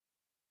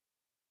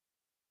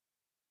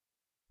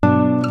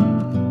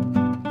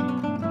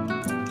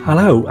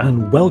Hello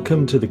and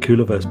welcome to the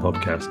Coolaverse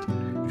podcast.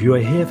 If you are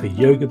here for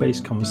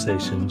yoga-based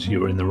conversations,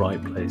 you are in the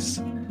right place.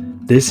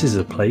 This is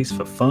a place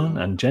for fun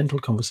and gentle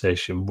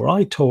conversation where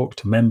I talk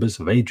to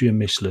members of Adrian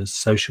Mischler's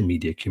social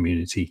media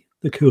community,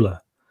 the Cooler.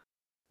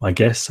 My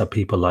guests are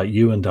people like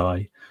you and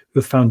I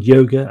who have found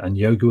yoga and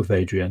Yoga with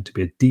Adrian to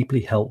be a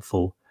deeply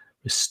helpful,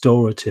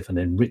 restorative and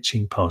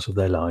enriching part of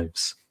their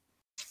lives.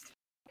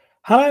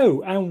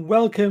 Hello and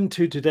welcome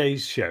to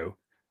today's show.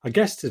 Our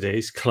guest today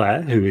is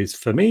Claire, who is,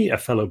 for me, a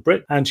fellow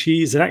Brit, and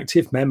she's an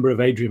active member of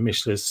Adrian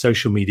Mischler's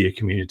social media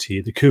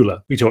community, The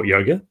Cooler. We talk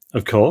yoga,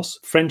 of course,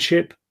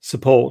 friendship,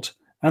 support,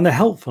 and the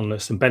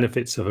helpfulness and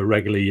benefits of a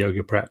regular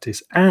yoga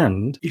practice.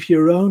 And if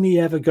you're only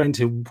ever going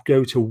to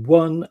go to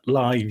one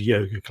live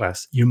yoga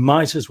class, you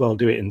might as well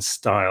do it in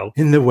style,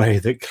 in the way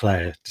that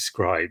Claire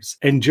describes.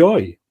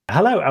 Enjoy!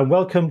 Hello and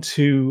welcome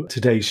to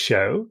today's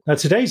show. Now,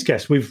 today's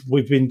guest, we've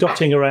been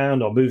dotting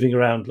around or moving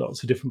around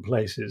lots of different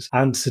places,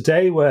 and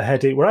today we're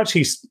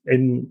actually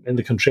in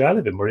the country I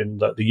live in. We're in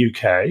the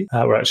UK.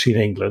 We're actually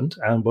in England,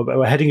 and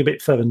we're heading a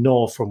bit further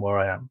north from where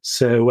I am.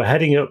 So we're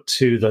heading up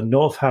to the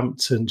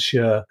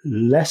Northamptonshire,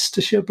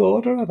 Leicestershire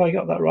border. Have I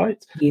got that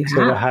right?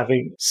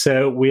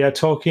 So we are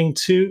talking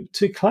to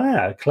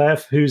Claire,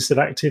 who's an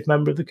active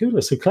member of the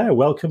Cooler. So Claire,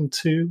 welcome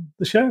to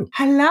the show.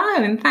 Hello,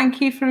 and thank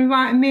you for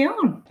inviting me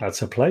on.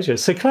 That's a pleasure.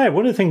 So Claire,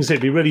 one of the things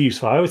that'd be really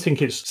useful, I always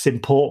think it's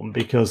important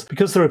because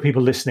there are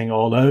people listening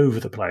all over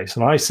the place.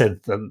 And I said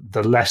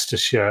the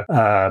Leicestershire,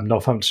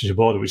 Northamptonshire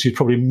border, which is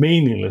probably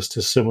meaningless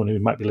to someone who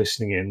might be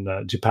listening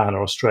in Japan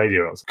or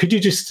Australia. Could you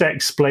just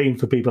explain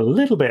for people a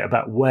little bit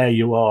about where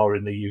you are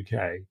in the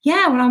UK?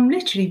 Yeah, well, I'm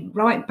literally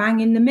right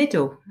bang in the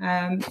middle,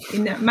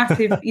 in that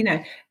massive,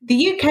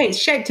 the UK is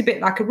shaped a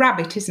bit like a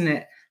rabbit, isn't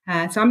it?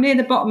 So I'm near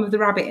the bottom of the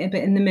rabbit, a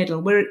bit in the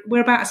middle.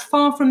 We're about as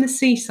far from the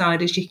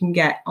seaside as you can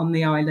get on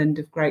the island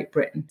of Great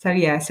Britain.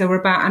 So we're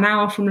about an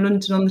hour from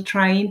London on the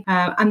train,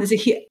 and there's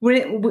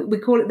we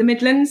call it the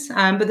Midlands,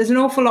 but there's an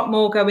awful lot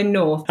more going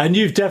north. And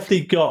you've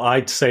definitely got,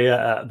 I'd say,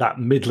 that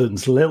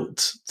Midlands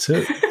lilt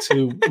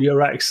to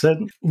your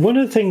accent. One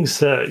of the things,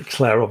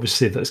 Claire,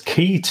 obviously that's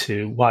key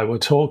to why we're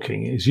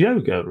talking is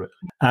yoga. Really.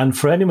 And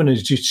for anyone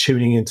who's just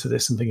tuning into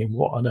this and thinking,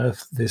 what on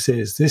earth this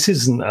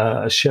isn't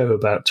a show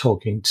about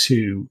talking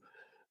to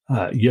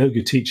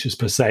yoga teachers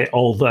per se,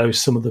 although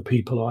some of the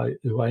people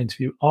who I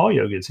interview are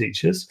yoga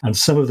teachers, and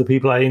some of the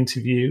people I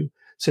interview,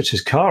 such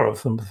as Cara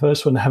from the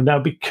first one, have now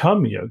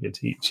become yoga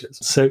teachers.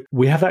 So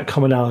we have that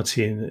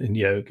commonality in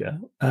yoga.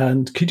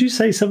 And could you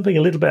say something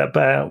a little bit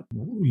about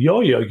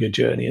your yoga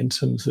journey in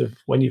terms of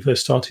when you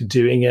first started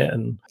doing it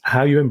and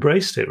how you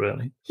embraced it,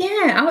 really?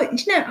 Yeah,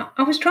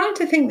 I was trying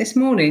to think this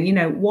morning,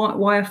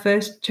 why I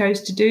first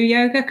chose to do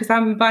yoga, because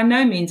I'm by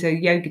no means a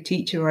yoga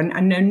teacher and I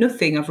know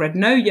nothing. I've read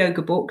no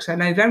yoga books. I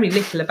know very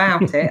little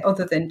about it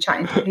other than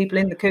chatting to people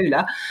in the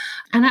Cooler.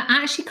 And I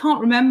actually can't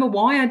remember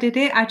why I did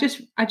it. I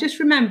just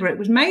remember it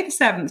was May the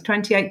 7th,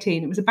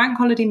 2018. It was a bank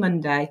holiday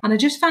Monday. And I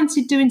just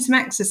fancied doing some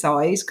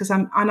exercise because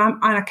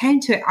I came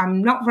to it.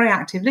 I'm not very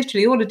active.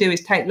 Literally all I do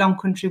is take long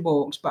country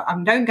walks, but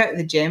I don't go to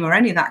the gym or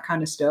any of that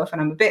kind of stuff. And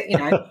I'm a bit,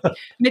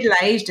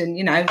 middle-aged and,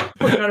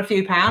 putting on a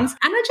few pounds.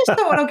 And I just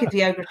thought, well, I'll give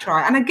yoga a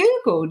try. And I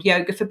Googled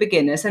yoga for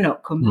beginners and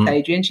up comes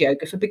Adrian's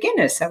Yoga for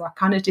Beginners. So I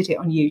kind of did it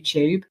on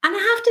YouTube. And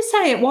I have to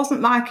say, it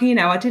wasn't like,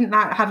 I didn't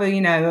have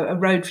a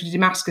road to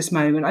Damascus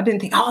moment. I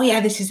didn't think, oh yeah,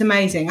 this is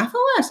amazing. I thought,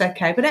 well, that's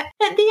okay. But at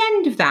the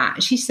end of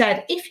that, she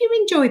said, if you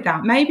enjoyed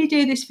that, maybe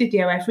do this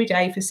video every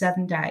day for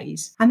 7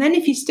 days. And then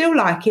if you still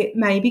like it,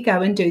 maybe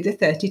go and do the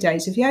 30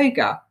 days of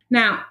yoga.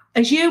 Now,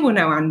 as you will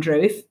know,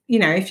 Andrew,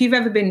 if you've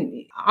ever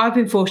been, I've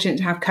been fortunate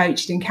to have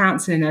coached in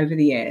counselling over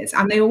the years,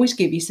 and they always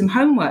give you some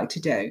homework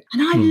to do.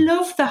 And I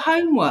love the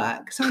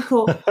homework. So I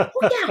thought,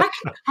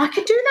 I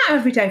could do that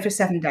every day for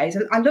 7 days.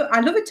 I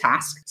love a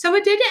task. So I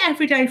did it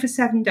every day for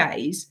 7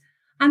 days.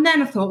 And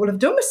then I thought, well, I've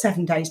done my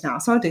 7 days now,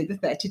 so I'll do the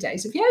 30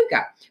 days of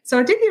yoga. So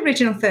I did the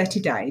original 30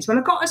 days. Well,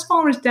 I got as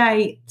far as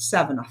day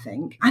 7, I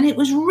think. And it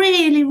was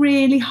really,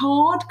 really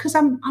hard because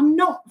I'm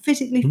not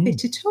physically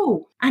fit at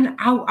all. And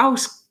I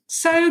was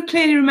so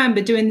clearly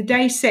remember doing the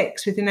day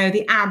 6 with,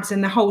 the abs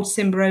and the hold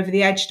Simba over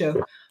the edge stuff.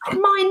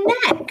 My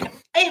neck,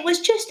 it was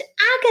just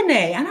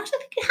agony. And I was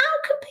thinking,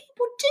 how can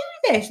people do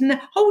this? And the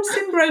hold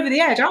Simba over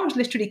the edge, I was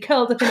literally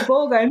curled up in a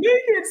ball going,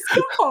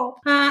 stop.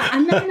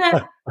 And then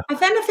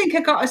I think I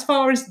got as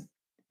far as,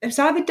 it was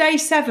either day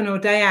 7 or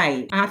day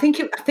 8. And I think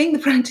the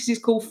practice is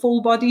called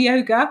full body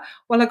yoga.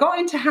 Well, I got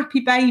into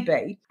Happy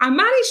Baby. I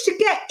managed to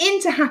get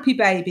into Happy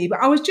Baby, but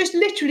I was just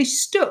literally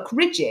stuck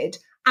rigid.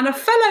 And I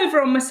fell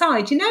over on my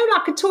side,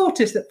 like a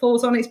tortoise that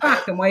falls on its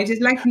back and waves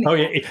its leg. Oh,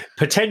 yeah,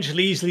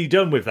 potentially easily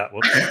done with that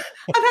one. And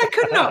I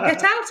could not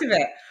get out of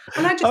it.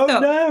 And I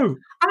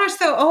just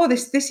thought,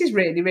 this is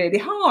really, really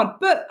hard.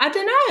 But I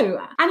don't know.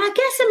 And I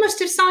guess I must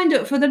have signed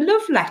up for the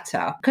love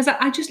letter because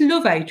I just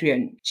love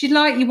Adrian. She's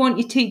like you want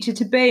your teacher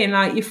to be and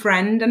like your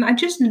friend. And I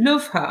just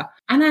love her.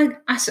 And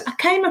I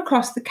came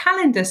across the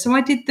calendar. So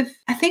I did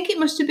I think it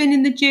must have been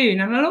in the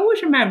June. And I'll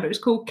always remember it was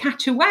called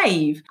Catch a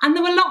Wave. And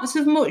there were lots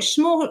of much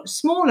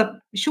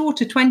smaller,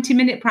 shorter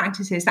 20-minute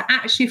practices that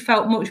actually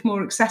felt much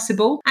more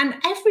accessible. And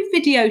every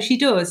video she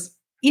does,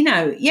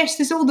 yes,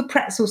 there's all the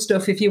pretzel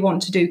stuff if you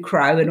want to do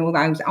crow and all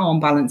those arm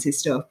balances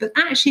stuff. But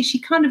actually, she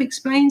kind of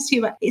explains to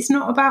you it's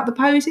not about the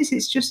poses.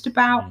 It's just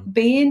about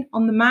being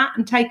on the mat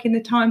and taking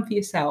the time for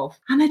yourself.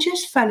 And I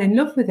just fell in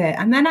love with it.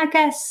 And then I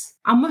guess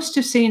I must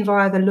have seen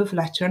via the love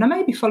letter, and I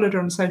maybe followed her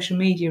on social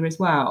media as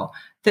well,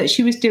 that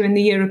she was doing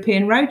the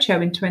European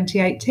Roadshow in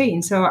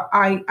 2018. So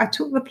I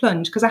took the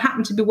plunge because I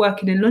happened to be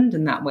working in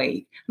London that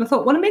week. And I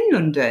thought, well, I'm in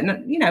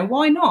London.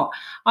 Why not?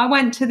 I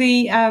went to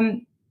the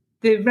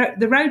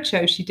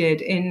roadshow she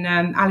did in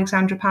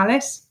Alexandra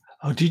Palace.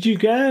 Oh, did you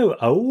go?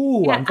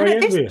 Oh, yeah, I'm very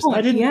envious.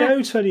 I didn't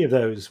go to any of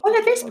those. Well,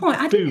 at this point,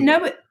 I didn't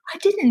know it. I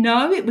didn't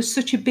know it was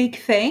such a big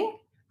thing.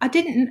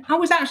 I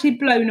was actually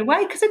blown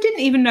away because I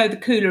didn't even know the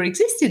cooler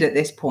existed at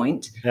this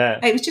point. Yeah.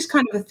 It was just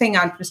kind of a thing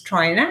I was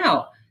trying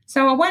out.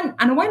 So I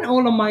went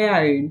all on my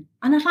own,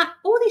 and I was like,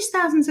 all these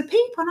thousands of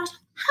people. And I was like,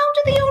 how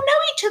do they all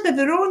know each other?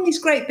 They're all in these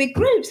great big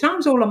groups. And I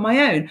was all on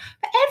my own.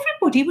 But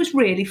everybody was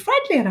really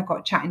friendly. And I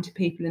got chatting to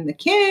people in the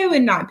queue,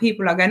 and like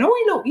people are going,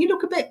 oh, you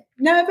look a bit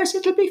nervous.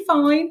 It'll be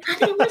fine.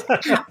 And it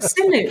was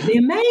absolutely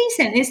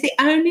amazing. It's the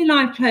only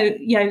live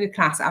yoga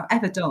class I've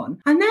ever done.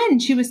 And then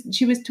she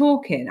was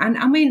talking. And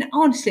I mean,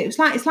 honestly, it's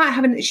like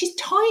having, she's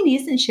tiny,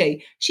 isn't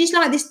she? She's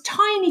like this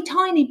tiny,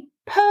 tiny,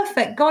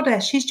 perfect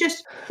goddess. She's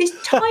just this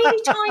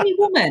tiny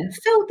woman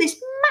filled this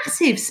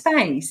massive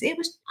space.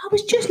 I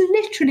was just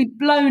literally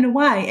blown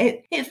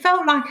away. It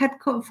felt like I'd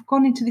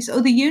gone into this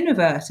other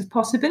universe of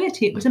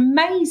possibility. It was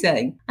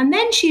amazing. And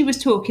then she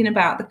was talking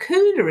about the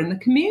cooler and the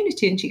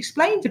community, and she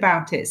explained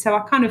about it. So I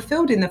kind of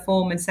filled in the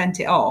form and sent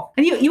it off.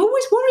 And you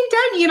always worry,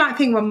 don't you? You like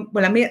think, well,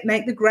 will I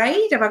make the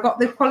grade? Have I got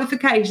the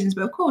qualifications?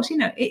 But of course,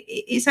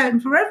 it's open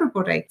for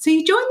everybody. So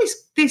you join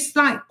this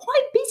like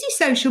quite busy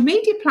social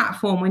media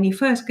platform when you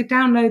first could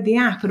download the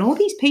app, and all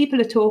these people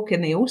are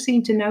talking. They all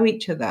seem to know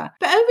each other.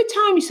 But over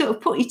time, you sort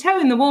of put your toe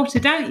in the water,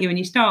 don't you? And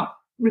you start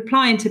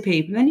replying to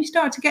people, and then you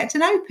start to get to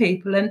know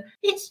people. And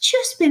it's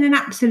just been an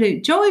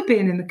absolute joy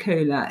being in the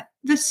cooler.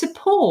 The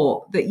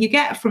support that you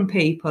get from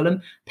people,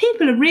 and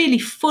people are really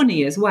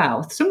funny as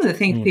well. Some of the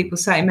things people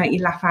say make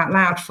you laugh out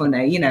loud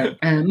funny,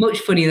 much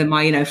funnier than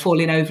my,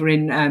 falling over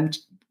in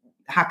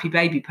happy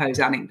baby pose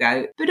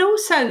anecdote. But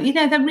also,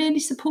 they're really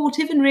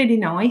supportive and really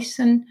nice.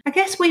 And I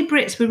guess we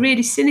Brits, we're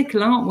really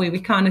cynical, aren't we? We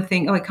kind of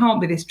think, it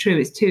can't be this true.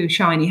 It's too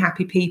shiny,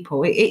 happy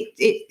people.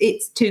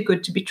 It's too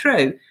good to be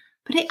true.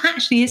 But it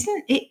actually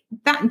isn't.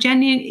 That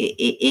genuine,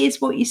 it is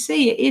what you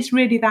see. It is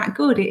really that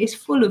good. It is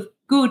full of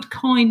good,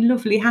 kind,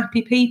 lovely,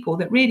 happy people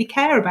that really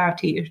care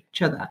about each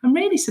other and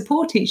really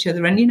support each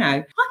other. And,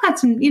 I've had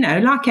some,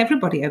 like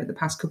everybody over the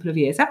past couple of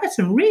years, I've had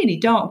some really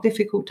dark,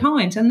 difficult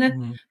times, and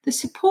the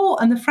support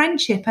and the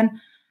friendship, and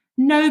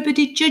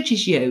nobody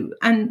judges you.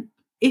 And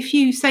if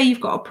you say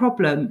you've got a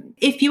problem,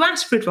 if you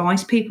ask for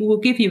advice, people will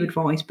give you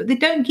advice, but they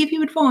don't give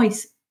you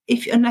advice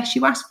unless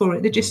you ask for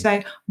it. They just say,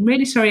 I'm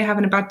really sorry you're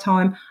having a bad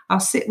time. I'll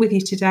sit with you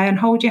today and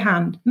hold your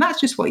hand. And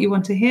that's just what you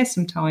want to hear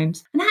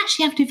sometimes. And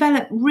actually, I've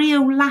developed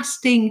real,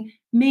 lasting,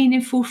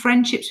 meaningful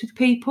friendships with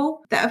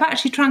people that have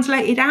actually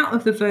translated out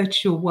of the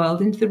virtual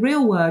world into the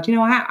real world.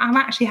 I've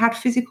actually had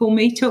physical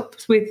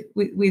meetups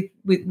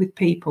with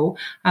people,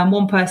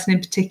 one person in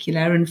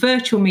particular, and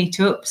virtual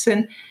meetups,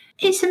 and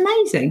it's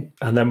amazing.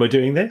 And then we're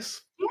doing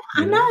this.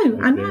 I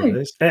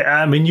know.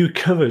 I mean, you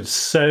covered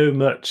so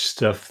much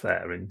stuff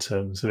there in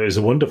terms of, it was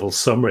a wonderful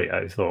summary,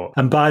 I thought.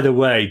 And by the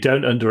way,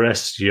 don't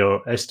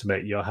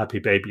underestimate your happy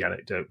baby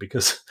anecdote,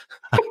 because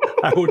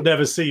I would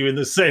never see you in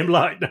the same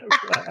light. No,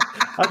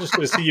 I'm just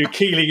going to see you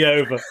keeling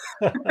over.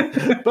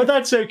 But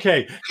that's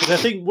okay. Because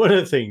I think one of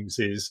the things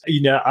is,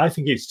 I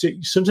think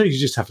sometimes you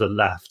just have to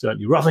laugh, don't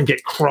you? Rather than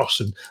get cross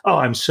and,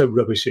 I'm so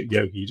rubbish at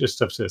yoga. You just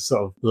have to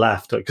sort of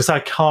laugh. Because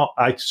I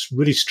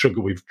really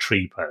struggle with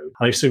tree pose.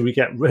 I used to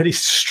get really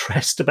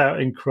stressed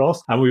about in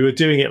cross. And we were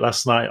doing it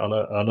last night on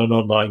an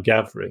online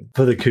gathering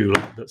for the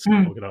cooler that's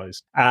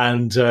organised.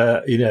 And,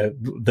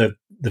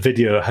 the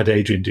video had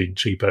Adrian doing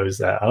tree pose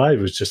there. And I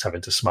was just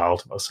having to smile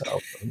to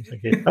myself and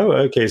thinking,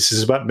 okay, this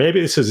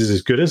is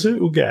as good as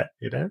it will get,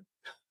 Yeah,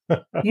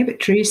 but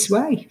trees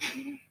sway.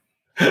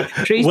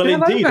 Trees well,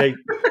 indeed.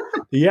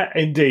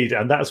 Indeed.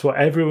 And that's what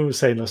everyone was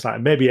saying last night.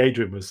 And maybe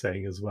Adrian was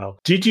saying as well.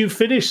 Did you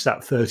finish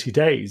that 30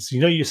 days?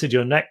 You said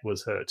your neck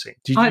was hurting.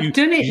 I've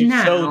done it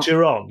now.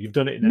 Soldier on. You've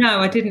done it now. No,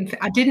 I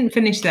didn't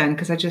finish then,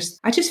 because I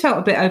just felt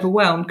a bit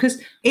overwhelmed, because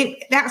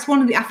that's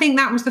one of the, I think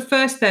that was the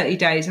first 30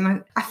 days.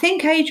 And I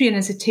think Adrian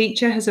as a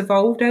teacher has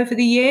evolved over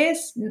the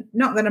years.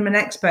 Not that I'm an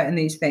expert in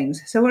these things.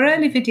 So her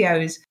early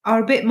videos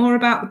are a bit more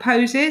about the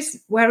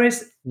poses,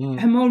 whereas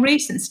her more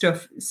recent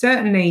stuff,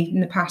 certainly in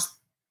the past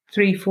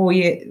 3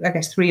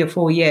 or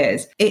 4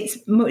 years, it's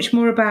much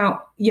more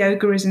about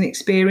yoga as an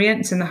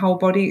experience and the whole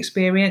body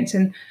experience.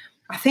 And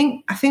I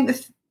think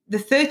the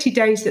 30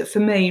 days that for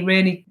me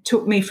really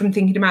took me from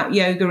thinking about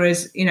yoga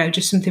as,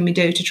 just something we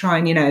do to try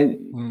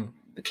and,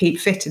 keep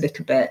fit a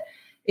little bit,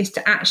 is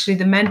to actually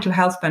the mental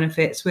health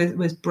benefits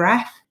with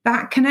breath,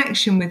 that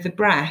connection with the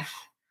breath.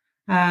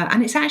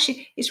 And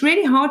it's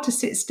really hard to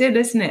sit still,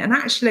 isn't it? And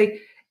actually,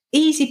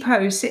 easy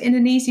pose, sit in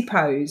an easy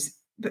pose.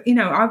 But,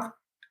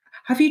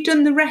 have you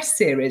done the rest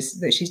series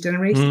that she's done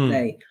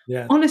recently?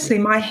 Yeah. Honestly,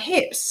 my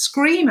hips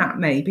scream at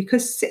me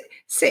because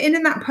sitting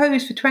in that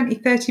pose for 20,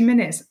 30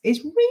 minutes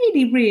is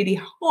really, really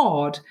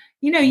hard.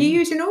 You're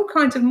using all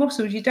kinds of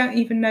muscles you don't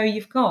even know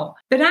you've got.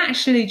 But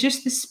actually,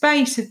 just the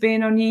space of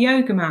being on your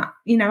yoga mat,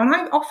 and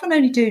I often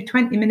only do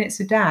 20 minutes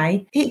a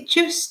day, it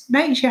just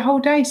makes your whole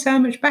day so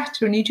much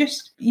better, and you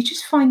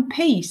just find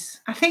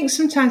peace. I think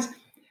sometimes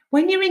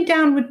when you're in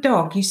downward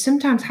dog, you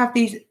sometimes have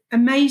these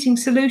amazing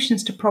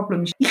solutions to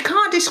problems. You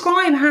can't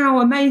describe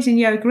how amazing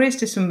yoga is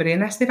to somebody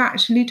unless they've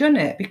actually done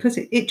it, because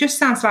it just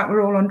sounds like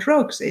we're all on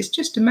drugs. It's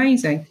just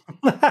amazing.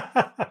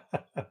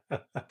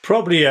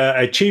 Probably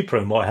a cheaper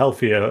and more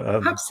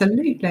healthier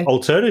absolutely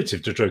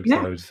alternative to drugs,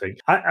 I would think.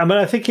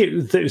 I think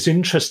it was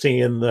interesting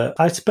in that,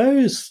 I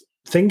suppose,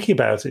 thinking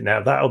about it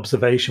now, that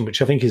observation,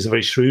 which I think is a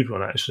very shrewd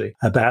one, actually,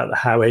 about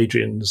how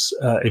Adrienne's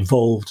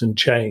evolved and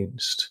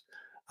changed.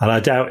 And I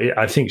doubt it.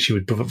 I think she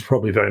would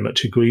probably very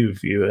much agree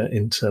with you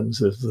in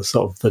terms of the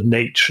sort of the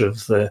nature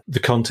of the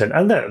content,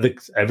 and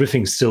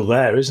everything's still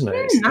there, isn't it?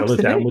 It's still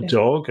absolutely. a downward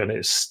dog, and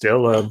it's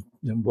still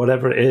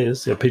whatever it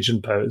is, a pigeon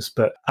pose.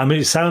 But I mean,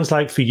 it sounds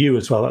like for you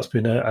as well, that's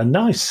been a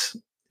nice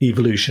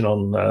evolution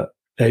on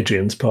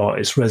Adrienne's part.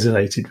 It's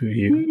resonated with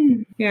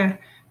you. Yeah,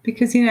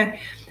 because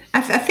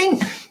I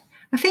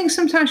think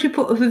sometimes you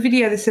put up a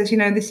video that says,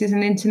 this is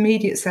an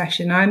intermediate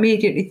session. I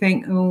immediately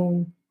think,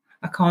 oh,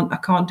 I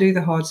can't do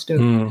the hard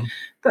stuff.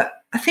 But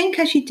I think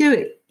as you do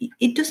it,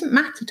 it doesn't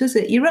matter, does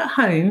it? You're at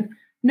home,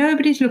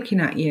 nobody's looking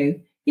at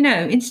you.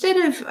 Instead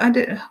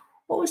of,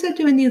 what was I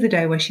doing the other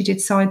day where she did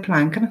side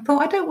plank? And I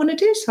thought, I don't want to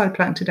do side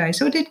plank today.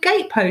 So I did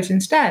gate pose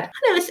instead.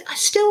 I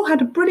still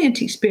had a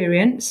brilliant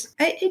experience.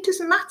 It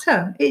doesn't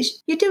matter.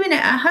 You're doing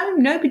it at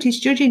home. Nobody's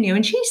judging you.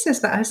 And she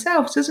says that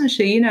herself, doesn't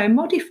she?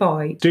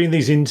 Modify. Doing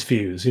these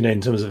interviews, in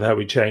terms of how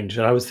we change.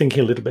 And I was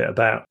thinking a little bit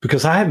about,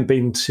 because I haven't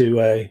been to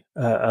a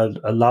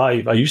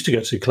live, I used to go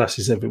to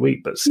classes every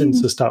week, but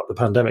since the start of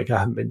the pandemic, I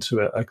haven't been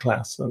to a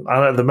class. And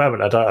at the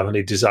moment, I don't have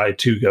any desire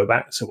to go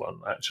back to one,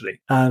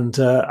 actually. And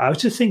I was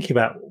just thinking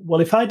about,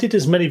 well, if I did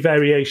as many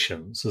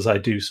variations as I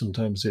do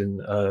sometimes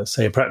in,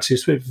 say, a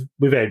practice with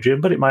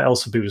Adrienne, but it might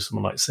also be with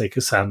someone like, say,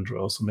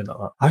 Cassandra or something like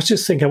that. I was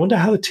just thinking, I wonder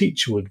how the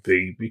teacher would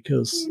be,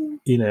 because,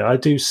 I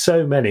do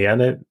so many. I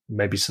know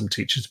maybe some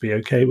teachers be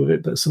okay with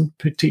it, but some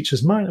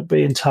teachers might not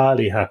be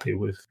entirely happy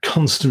with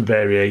constant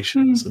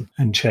variations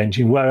and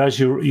changing. Whereas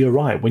you're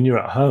right, when you're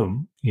at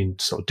home, you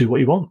sort of do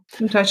what you want.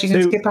 Sometimes you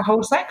can skip a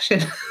whole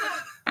section.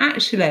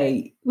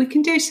 Actually, we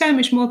can do so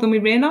much more than we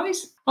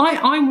realise.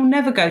 I will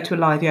never go to a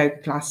live yoga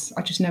class.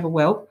 I just never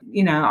will.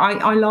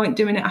 I like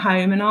doing it at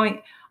home, and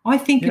I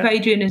think of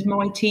Adrienne as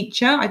my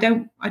teacher. I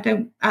don't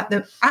at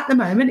the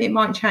moment. It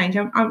might change.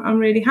 I'm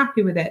really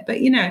happy with it. But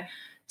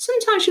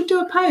sometimes you'll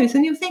do a pose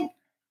and you'll think,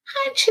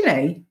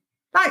 actually,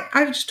 like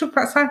I just talked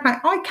about side plank,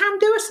 I can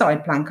do a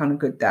side plank on a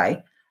good day.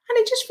 And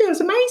it just feels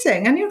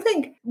amazing. And you'll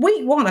think,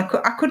 week one, I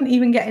couldn't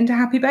even get into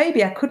Happy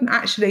Baby. I couldn't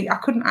actually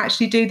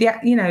do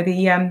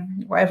the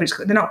whatever it's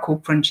called. They're not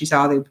called crunches,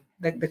 are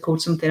they? They're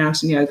called something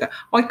else in yoga.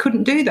 I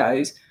couldn't do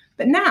those.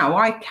 But now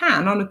I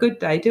can, on a good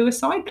day, do a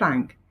side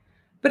plank.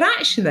 But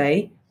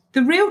actually,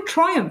 the real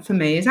triumph for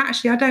me is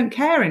actually I don't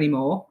care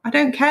anymore. I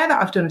don't care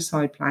that I've done a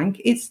side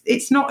plank.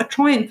 It's not a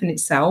triumph in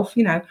itself.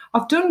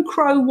 I've done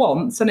crow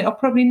once and I'll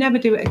probably never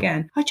do it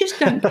again. I just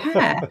don't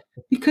care,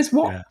 because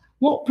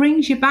what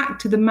brings you back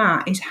to the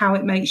mat is how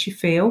it makes you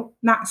feel.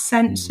 That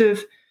sense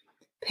of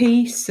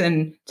peace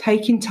and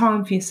taking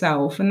time for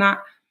yourself, and that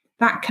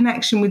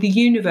connection with the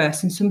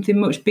universe and something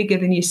much bigger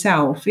than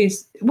yourself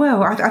is,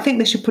 well, I think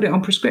they should put it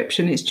on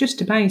prescription. It's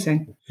just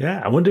amazing.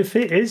 Yeah, I wonder if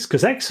it is,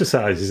 because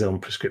exercise is on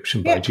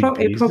prescription by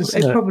GPs.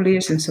 It probably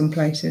is in some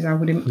places. It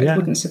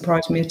wouldn't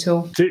surprise me at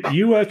all. Do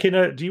you work in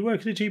a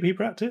GP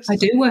practice? I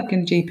do work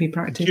in a GP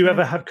practice. Do you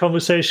ever have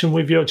conversation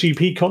with your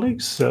GP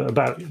colleagues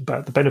about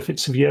the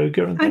benefits of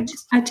yoga and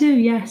things? I do,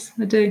 yes,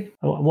 I do.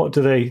 What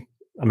do they?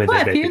 I mean,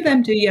 quite a few of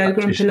them do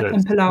yoga and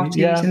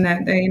Pilates, and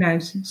they're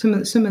some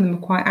of them are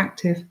quite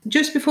active.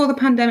 Just before the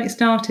pandemic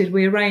started,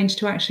 we arranged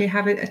to actually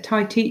have a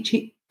Tai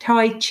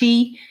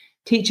Chi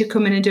teacher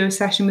come in and do a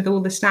session with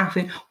all the staff.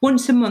 And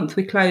once a month,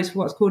 we close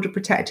what's called a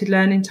protected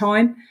learning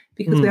time,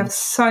 because we have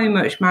so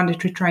much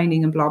mandatory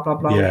training and blah blah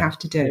blah we have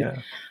to do.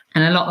 Yeah.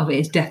 And a lot of it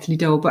is deathly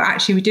dull, but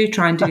actually we do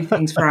try and do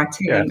things for our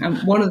team. And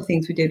one of the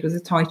things we did was a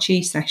Tai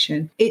Chi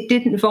session. It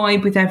didn't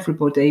vibe with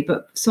everybody,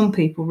 but some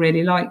people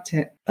really liked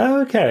it.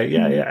 Oh, okay.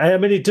 Yeah. I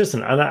mean, it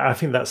doesn't. And I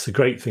think that's the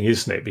great thing,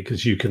 isn't it?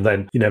 Because you can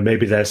then,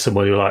 maybe there's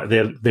someone who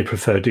they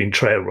prefer doing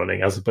trail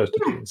running as opposed to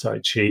doing Tai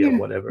Chi or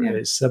whatever it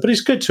is. But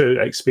it's good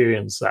to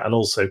experience that, and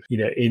also,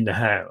 in the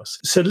house.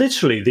 So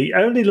literally the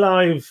only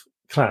live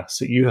class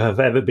that you have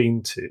ever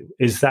been to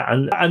is that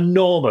an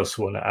enormous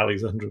one at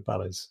Alexandra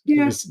Palace.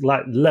 Yeah. There's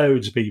like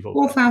loads of people.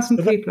 4,000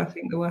 people, I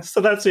think there were.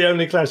 So that's the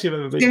only class you've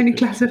ever been The only to?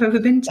 class I've ever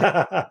been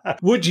to.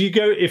 Would you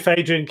go, if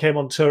Adrian came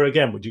on tour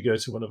again, would you go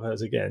to one of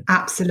hers again?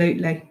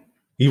 Absolutely.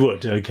 You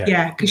would, okay.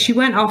 Yeah, because she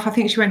went off, I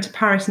think she went to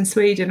Paris and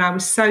Sweden. I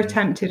was so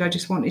tempted, I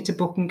just wanted to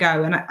book and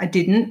go, and I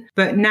didn't.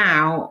 But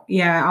now,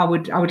 yeah, I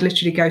would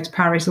literally go to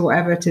Paris or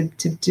whatever to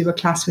do a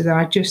class with her.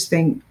 I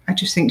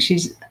think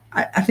she's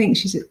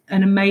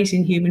an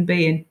amazing human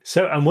being.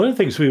 So, and one of the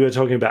things we were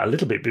talking about a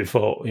little bit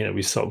before,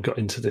 we sort of got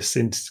into this,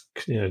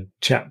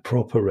 chat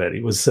proper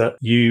really, was that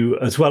you,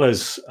 as well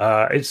as,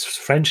 it's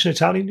French and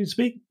Italian you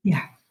speak?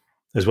 Yeah.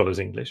 As well as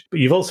English. But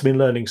you've also been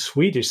learning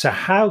Swedish. So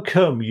how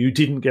come you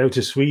didn't go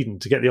to Sweden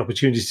to get the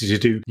opportunity to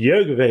do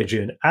yoga with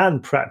Adrian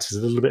and practice a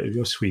little bit of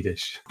your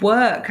Swedish?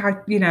 Work,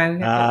 work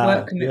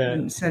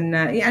commitments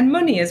and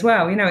money as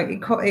well.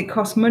 It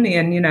costs money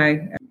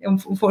and,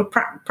 for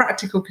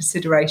practical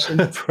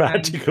considerations.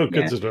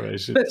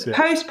 Considerations. But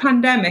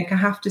post-pandemic, I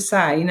have to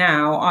say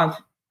now,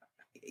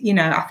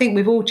 I think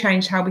we've all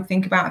changed how we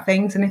think about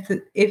things. And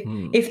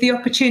if the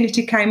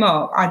opportunity came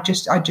up, I'd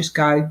just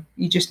go.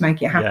 You just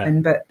make it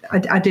happen. Yeah.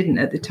 But I didn't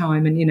at the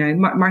time. And,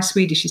 my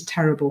Swedish is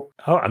terrible.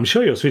 Oh, I'm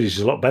sure your Swedish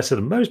is a lot better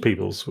than most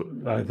people's,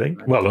 I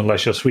think. Well,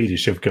 unless you're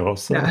Swedish, of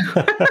course. So.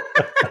 No.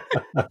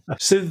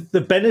 So the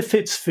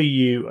benefits for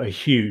you are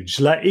huge.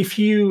 Like if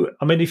you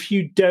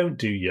don't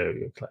do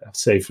yoga,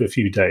 say for a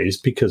few days,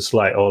 because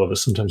like all of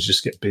us sometimes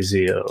just get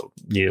busy or, a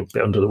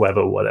bit under the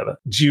weather or whatever,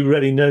 do you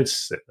really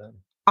notice it then?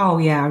 Oh,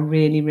 yeah, I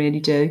really, really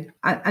do.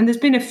 And there's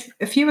been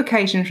a few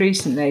occasions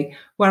recently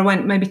where I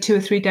went maybe 2 or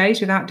 3 days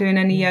without doing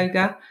any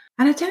yoga.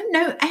 And I don't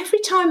know, every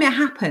time it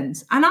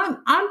happens, and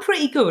I'm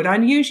pretty good.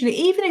 I'm usually,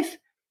 even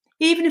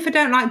if I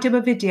don't like do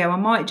a video, I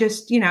might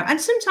just,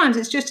 and sometimes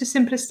it's just as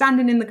simple as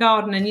standing in the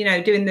garden and,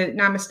 doing the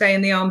namaste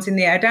and the arms in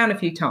the air down a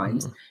few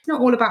times. It's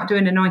not all about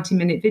doing a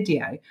 90-minute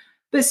video.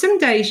 But some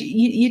days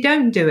you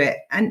don't do it.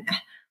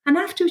 And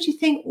afterwards you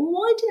think, well,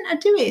 why didn't I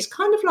do it? It's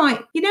kind of like,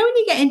 when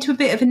you get into a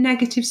bit of a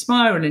negative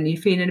spiral and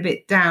you're feeling a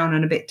bit down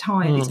and a bit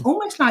tired, it's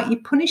almost like you're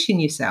punishing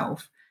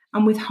yourself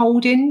and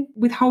withholding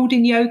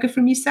yoga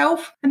from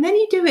yourself. And then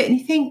you do it and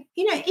you think,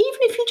 even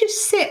if you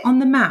just sit on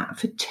the mat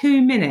for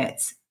 2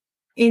 minutes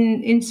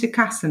in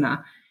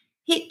Sukhasana,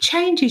 it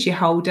changes your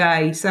whole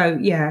day. So,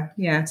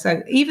 yeah.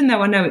 So even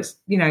though I know it's,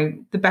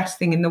 the best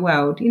thing in the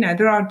world,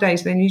 there are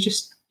days when you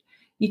just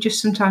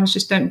sometimes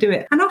just don't do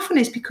it. And often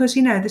it's because,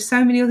 there's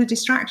so many other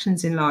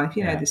distractions in life.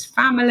 There's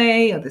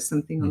family, or there's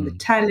something on the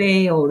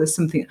telly, or there's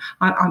something.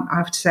 I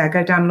have to say, I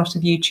go down a lot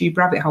of YouTube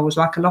rabbit holes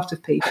like a lot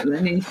of people.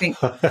 And you think,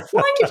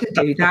 why did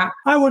I do that?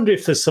 I wonder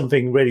if there's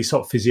something really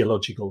sort of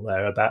physiological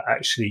there about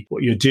actually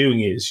what you're doing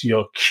is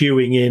you're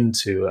cueing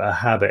into a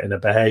habit and a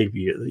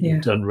behavior that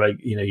you've done,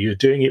 you're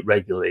doing it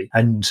regularly.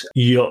 And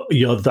you're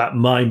that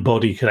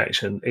mind-body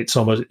connection. It's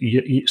almost,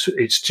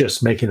 it's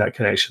just making that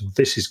connection.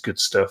 This is good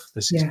stuff.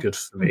 This is good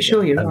for me. I'm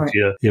sure you're right.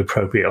 The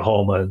appropriate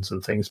hormones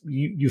and things.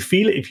 You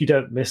feel it if you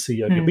don't miss the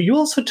yoga. But you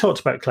also talked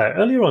about, Claire,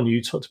 earlier on,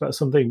 you talked about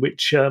something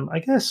which I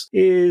guess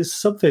is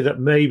something that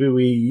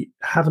maybe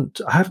I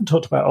haven't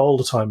talked about all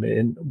the time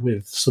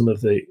with some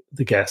of the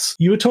guests.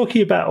 You were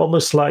talking about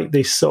almost like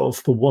this sort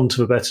of, for want of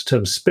a better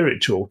term,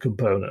 spiritual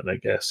component, I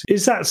guess.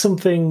 Is that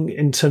something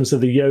in terms of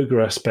the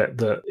yoga aspect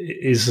that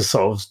is a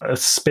sort of a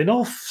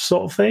spin-off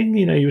sort of thing?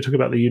 You were talking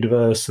about the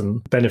universe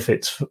and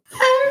benefits.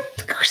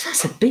 Gosh,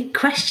 that's a big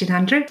question,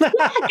 Andrew. Yeah,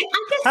 I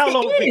guess How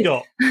long have we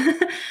got?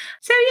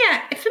 So,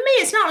 for me,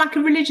 it's not like a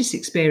religious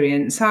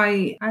experience.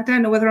 I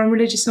don't know whether I'm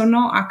religious or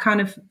not. I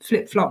kind of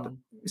flip-flop.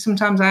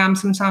 Sometimes I am,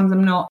 sometimes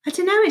I'm not. I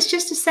don't know. It's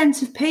just a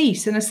sense of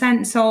peace and a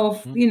sense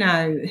of,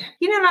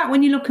 like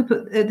when you look up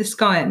at the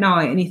sky at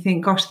night and you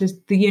think, gosh, the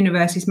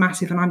universe is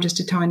massive and I'm just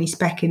a tiny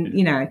speck. And,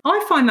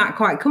 I find that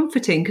quite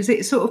comforting because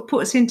it sort of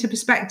puts into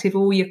perspective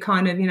all your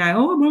kind of,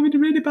 oh, I'm having a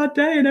really bad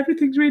day and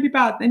everything's really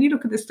bad. Then you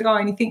look at the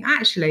sky and you think,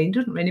 actually, it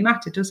doesn't really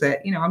matter, does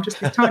it? I'm just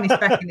this tiny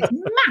speck in this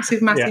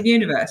massive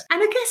universe.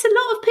 And I guess a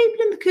lot of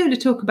people in the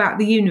Kula talk about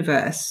the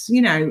universe.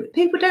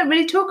 People don't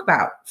really talk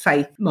about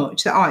faith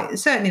much.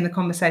 Certainly in the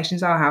conversations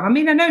I have. I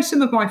mean, I know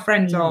some of my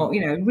friends are,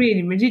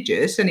 really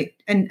religious and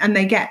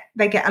they get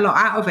a lot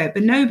out of it,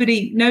 but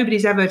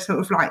nobody's ever sort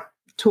of like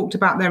talked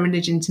about their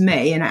religion to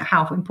me and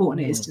how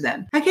important it is to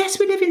them. I guess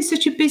we live in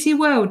such a busy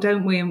world,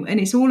 don't we? And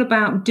it's all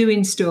about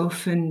doing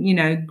stuff and,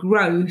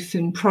 growth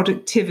and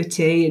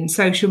productivity and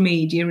social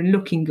media and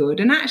looking good.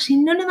 And actually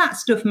none of that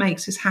stuff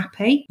makes us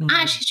happy.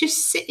 Actually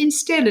just sitting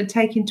still and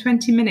taking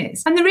 20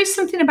 minutes. And there is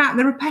something about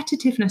the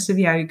repetitiveness of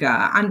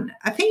yoga. And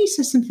I think you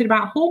said something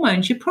about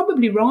hormones. You're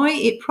probably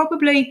right.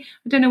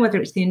 I don't know whether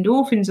it's the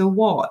endorphins or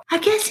what. I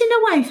guess in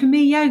a way for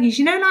me, yoga is,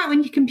 like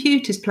when your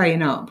computer's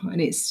playing up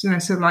and it's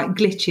sort of like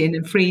glitching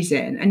and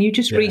freezing and you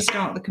just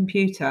restart the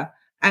computer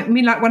I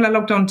mean, like when I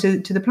logged on to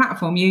the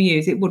platform you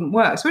use, it wouldn't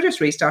work. So I just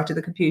restarted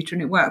the computer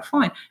and it worked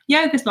fine.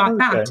 Yoga's like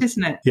that,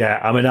 isn't it? Yeah,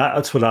 I mean,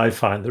 that's what I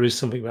find. There is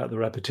something about the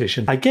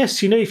repetition. I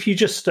guess, if you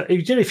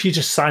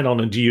just sign on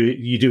and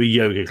you do a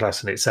yoga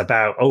class and it's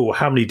about,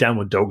 how many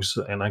downward dogs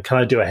and can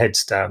I do a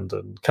headstand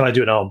and can I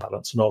do an arm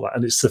balance and all that?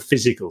 And it's the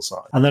physical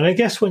side. And then I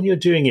guess when you're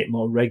doing it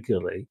more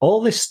regularly,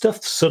 all this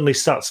stuff suddenly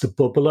starts to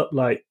bubble up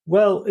like,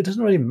 well, it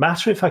doesn't really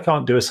matter if I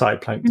can't do a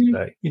side plank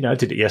today. I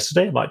did it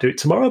yesterday, I might do it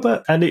tomorrow.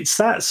 And it's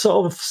that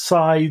sort of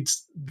side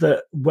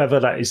that, whether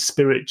that is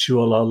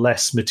spiritual or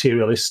less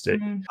materialistic,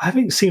 I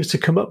think seems to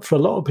come up for a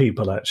lot of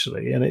people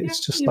actually. And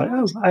it's just like,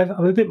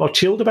 I'm a bit more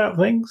chilled about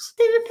things.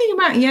 The thing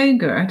about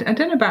yoga, I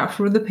don't know about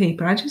for other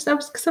people. I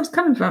was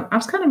kind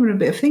of in a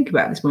bit of think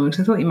about this morning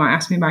because I thought you might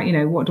ask me about,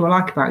 what do I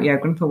like about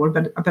yoga? And I thought,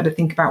 well, I better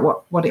think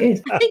about what it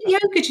is. I think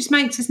yoga just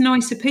makes us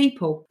nicer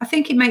people. I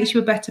think it makes you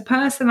a better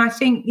person. I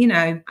think,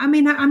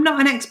 I'm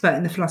not an expert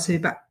in the philosophy,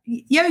 but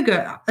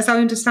yoga, as I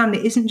understand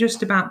it, isn't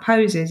just about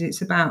poses.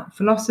 It's about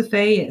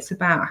philosophy. It's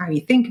about how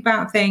you think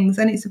about things,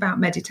 and it's about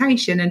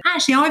meditation. And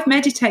actually, I've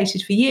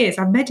meditated for years.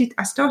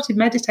 I started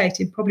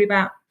meditating probably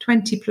about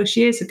 20 plus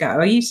years ago.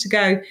 I used to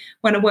go,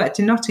 when I worked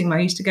in Nottingham,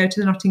 I used to go to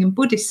the Nottingham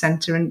Buddhist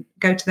Centre and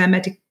go to their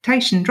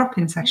meditation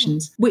drop-in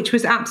sessions, which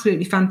was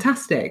absolutely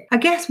fantastic. I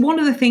guess one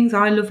of the things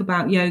I love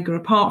about yoga,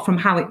 apart from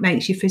how it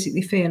makes you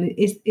physically feel,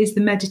 is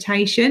the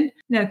meditation.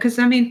 Because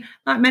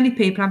like many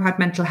people, I've had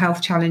mental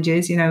health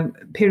challenges.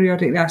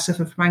 Periodically I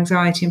suffer from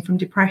anxiety and from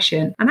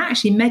depression. And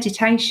actually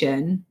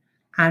meditation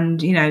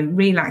and,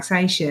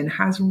 relaxation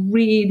has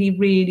really,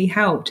 really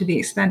helped, to the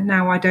extent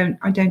now I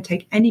don't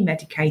take any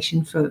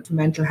medication for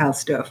mental health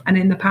stuff. And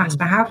in the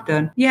past I have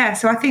done. Yeah.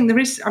 So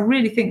I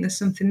really think there's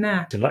something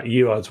there. Like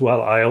you as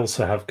well, I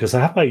also have, because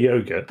I have my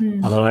yoga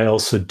and I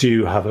also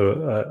do have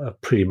a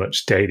pretty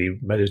much daily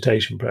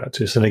meditation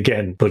practice. And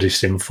again,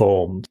 Buddhist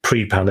informed.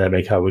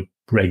 Pre-pandemic, I would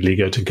regularly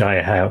go to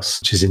Gaia House,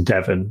 which is in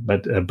Devon,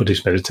 a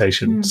Buddhist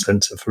meditation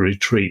centre for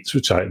retreats,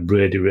 which I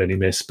really, really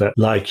miss. But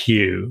like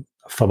you,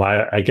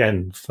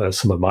 for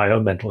some of my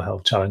own mental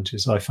health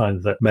challenges, I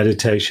find that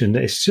meditation,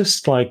 it's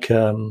just like,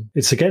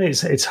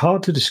 it's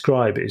hard to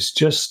describe. It's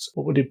just,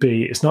 what would it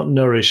be? It's not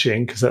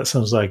nourishing, because that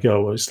sounds like,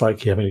 it's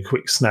like you're having a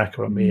quick snack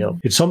or a meal.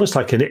 It's almost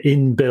like an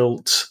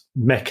inbuilt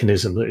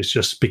mechanism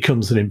that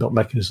becomes an inbuilt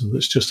mechanism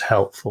that's just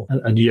helpful.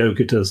 And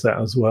yoga does that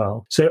as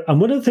well. So,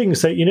 and one of the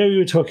things that, you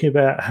were talking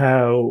about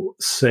how,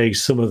 say,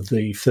 some of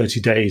the 30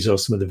 days or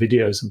some of the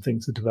videos and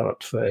things are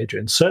developed for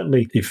Adrian.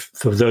 Certainly, if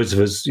for those of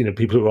us,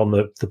 people who are on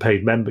the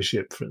paid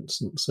membership, for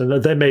instance,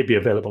 and they may be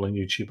available on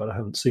YouTube, but I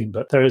haven't seen,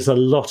 but there is a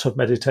lot of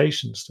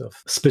meditation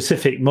stuff,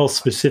 more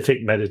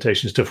specific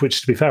meditation stuff,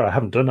 which, to be fair, I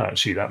haven't done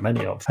actually that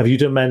many of. Have you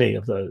done many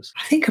of those?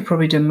 I think I've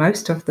probably done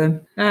most of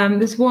them.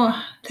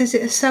 There's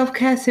a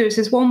self-care series.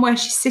 There's one where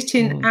she's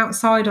sitting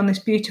outside on this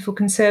beautiful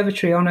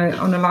conservatory on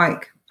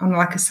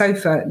a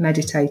sofa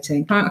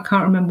meditating. I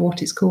can't remember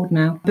what it's called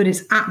now, but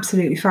it's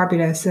absolutely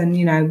fabulous. And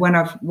when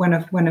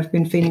I've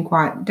been feeling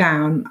quite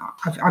down,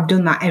 I've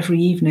done that every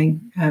evening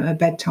at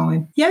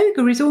bedtime.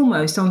 Yoga is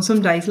almost on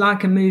some days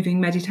like a moving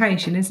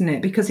meditation, isn't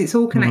it? Because it's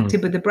all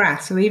connected with the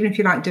breath. So even if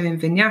you like doing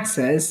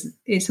vinyasas,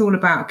 it's all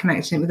about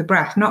connecting it with the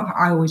breath. Not that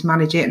I always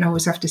manage it and I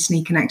always have to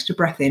sneak an extra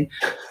breath in,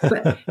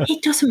 but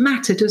it doesn't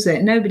matter, does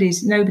it?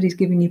 Nobody's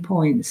giving you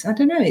points. I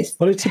don't know. It's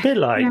a bit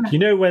like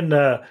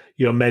when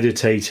you're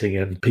meditating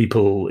and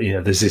people,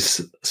 there's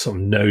this sort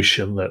of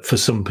notion that for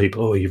some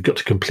people, you've got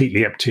to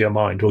completely empty your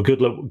mind. Well, good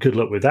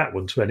luck with that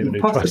one to anyone who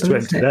tries to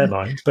empty their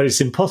mind. But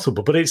it's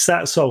impossible. But it's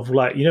that sort of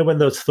like, when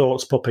those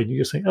thoughts pop in, you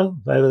just think, oh,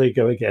 there they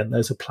go again.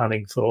 There's a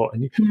planning thought,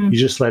 and you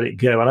just let it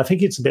go. And I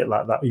think it's a bit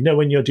like that.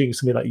 When you're doing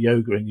something like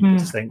yoga and you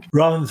just think,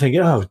 rather than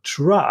thinking,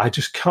 I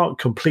just can't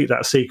complete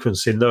that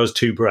sequence in those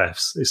 2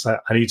 breaths. It's like,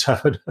 I need to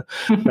have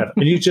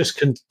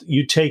and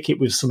you take it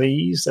with some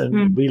ease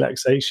and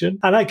relaxation.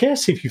 And I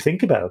guess if you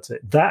think about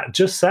it,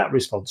 that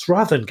response,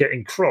 rather than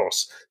getting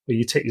cross, where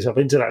you take yourself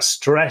into that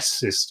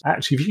stress, is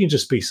actually, if you can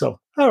just be sort of,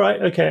 all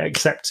right, okay,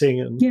 accepting,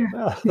 and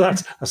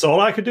that's all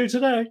I can do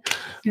today.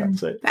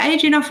 That's it. But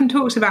Adrian often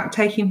talks about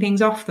taking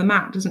things off the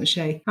mat, doesn't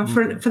she? And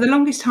for the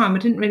longest time, I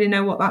didn't really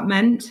know what that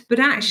meant. But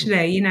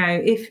actually,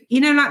 if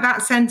like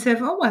that sense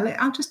of,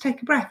 I'll just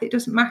take a breath, it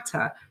doesn't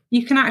matter.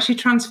 You can actually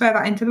transfer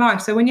that into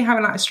life. So when you're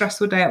having like a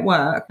stressful day at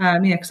work,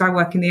 because I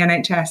work in the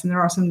NHS, and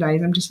there are some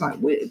days I'm just like,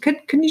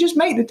 can you just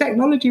make the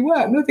technology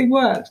work? Nothing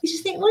works. You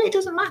just think, well, it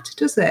doesn't matter,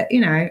 does it?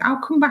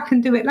 I'll come back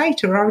and do it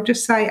later, or I'll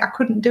just say I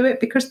couldn't do it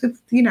because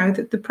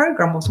the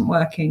program wasn't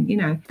working.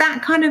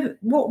 That kind of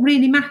what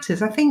really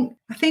matters. I think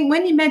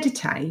when you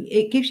meditate,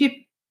 it gives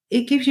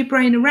your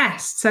brain a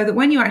rest, so that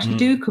when you actually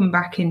do come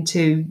back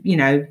into,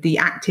 the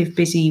active,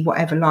 busy,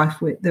 whatever life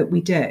that we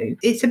do,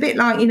 it's a bit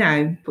like,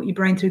 put your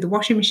brain through the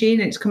washing machine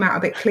and it's come out a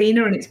bit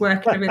cleaner and it's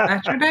working a bit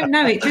better. I don't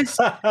know. It just,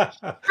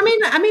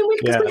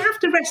 because we have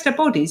to rest our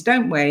bodies,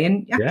 don't we?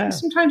 And I think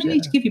sometimes you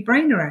need to give your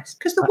brain a rest,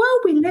 because the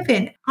world we live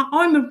in,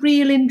 I'm a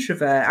real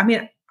introvert.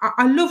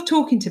 I love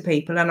talking to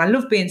people and I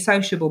love being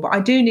sociable, but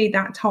I do need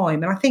that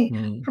time. And I think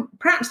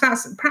perhaps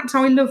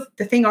I love,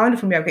 the thing I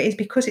love from yoga is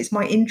because it's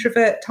my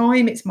introvert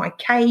time. It's my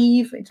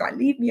cave. It's like,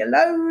 leave me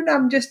alone.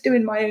 I'm just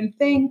doing my own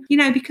thing,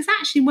 because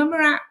actually when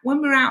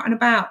we're out and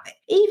about,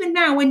 even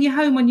now when you're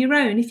home on your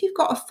own, if you've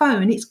got a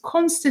phone, it's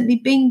constantly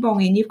bing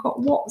bonging. You've got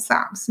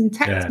WhatsApps and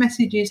text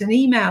messages and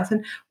emails.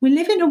 And we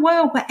live in a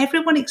world where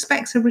everyone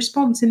expects a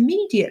response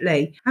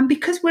immediately. And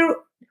because we're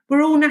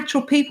all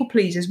natural people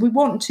pleasers, we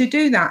want to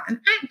do that. And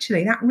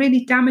actually, that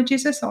really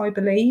damages us, I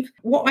believe.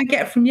 What I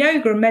get from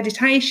yoga and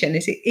meditation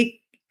is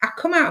I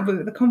come out of it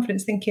with the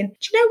confidence thinking,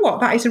 do you know what?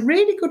 That is a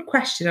really good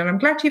question. And I'm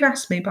glad you've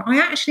asked me, but I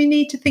actually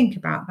need to think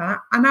about that.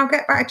 And I'll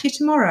get back to you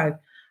tomorrow.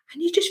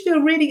 And you just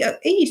feel really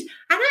at ease.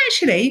 And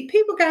actually,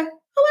 people go,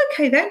 oh,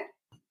 okay then.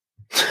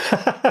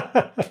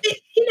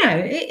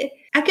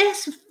 I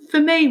guess for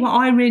me, what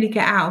I really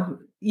get out of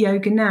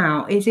yoga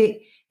now is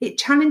it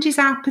challenges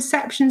our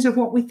perceptions of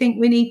what we think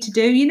we need to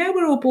do.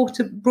 We're all brought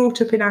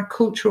up in our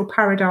cultural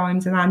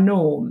paradigms and our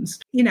norms.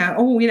 They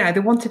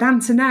want to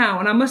answer now,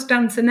 and I must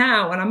answer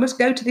now, and I must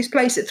go to this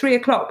place at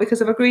 3:00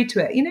 because I've agreed to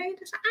it.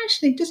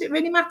 Does it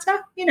really matter?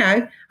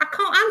 I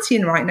can't answer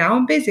you right now,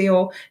 I'm busy,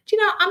 or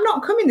I'm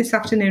not coming this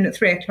afternoon at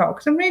 3:00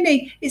 because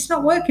it's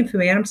not working for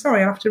me, and I'm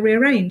sorry, I'll have to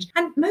rearrange.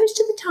 And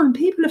most of the time,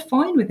 people are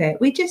fine with it.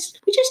 We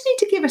just need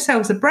to give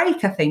ourselves a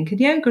break, I think.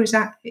 And yoga is,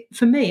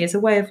 for me, is a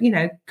way of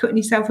cutting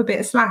yourself a bit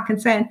of slack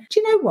and saying, do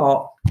you know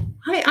what?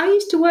 I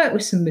used to work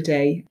with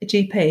somebody, a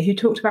GP, who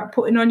talked about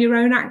putting on your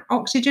own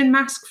oxygen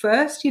mask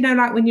first,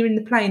 like when you're in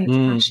the plane that's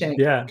crashing.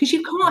 Yeah. Because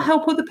you can't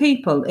help other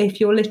people if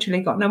you're literally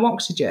got no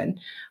oxygen.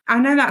 I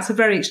know that's a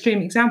very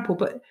extreme example,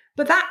 but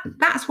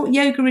that's what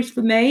yoga is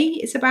for me.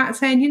 It's about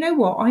saying, you know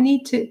what, I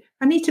need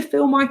to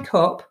fill my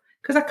cup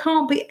because I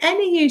can't be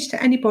any use to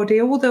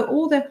anybody. We've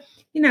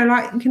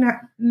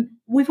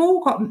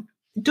all got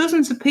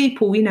dozens of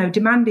people,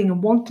 demanding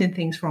and wanting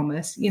things from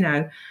us,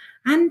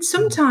 And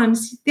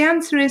sometimes the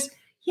answer is,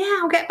 yeah,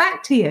 I'll get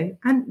back to you.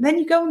 And then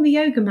you go on the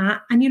yoga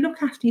mat and you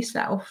look after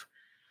yourself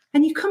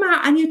and you come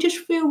out and you just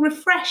feel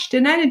refreshed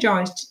and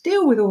energized to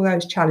deal with all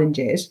those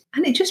challenges.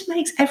 And it just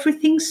makes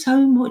everything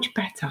so much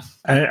better.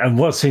 And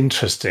what's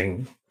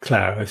interesting,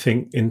 Clara, I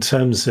think in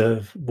terms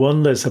of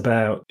one, there's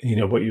about,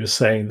 what you were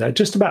saying there,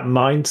 just about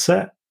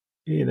mindset.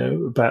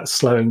 About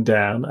slowing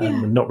down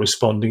and not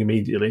responding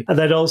immediately. And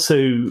then also,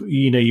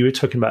 you were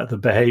talking about the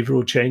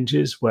behavioral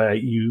changes where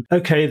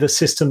the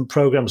system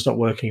program's not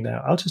working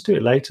now. I'll just do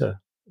it later,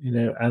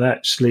 and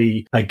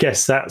actually, I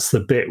guess that's the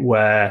bit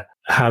where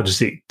how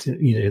does it,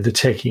 they're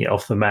taking it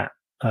off the mat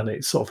and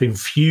it's sort of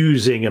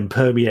infusing and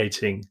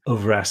permeating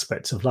other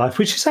aspects of life,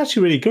 which is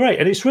actually really great.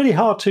 And it's really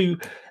hard to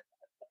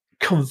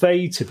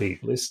convey to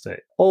people, isn't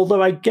it?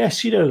 Although I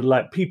guess,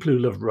 like people who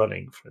love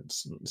running, for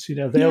instance,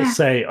 they'll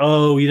say,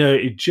 oh,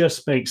 it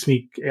just makes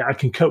I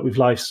can cope with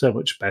life so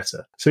much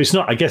better. So it's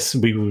not, I guess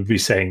we would be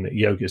saying that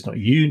yoga is not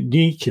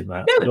unique in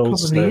that. No, it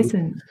probably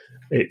isn't.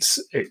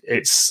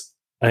 It's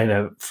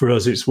for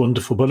us, it's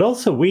wonderful. But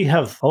also we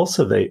have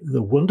also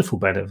the wonderful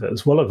benefit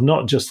as well of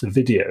not just the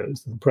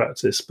videos and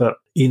practice, but,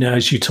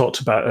 as you talked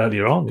about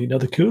earlier on, the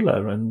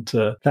Kula and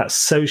that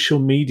social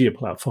media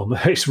platform.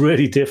 It's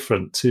really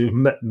different to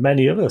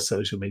many other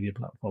social media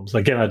platforms.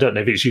 Again, I don't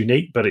know if it's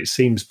unique, but it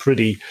seems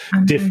pretty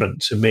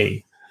different to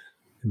me.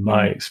 In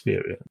my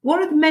experience.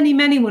 One of the many,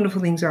 many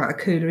wonderful things about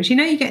the Kula is,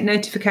 you get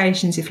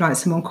notifications if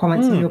someone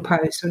comments on your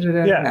post.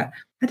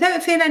 I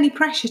don't feel any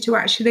pressure to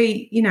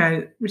actually,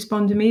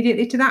 respond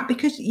immediately to that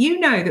because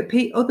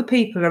that other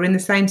people are in the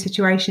same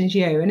situation as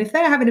you. And if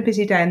they're having a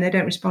busy day and they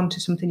don't respond to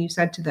something you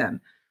said to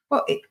them,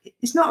 well,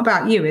 it's not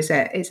about you, is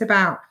it? It's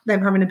about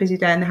them having a busy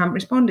day and they haven't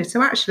responded.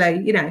 So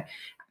actually,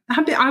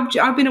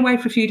 I've been away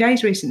for a few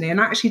days recently and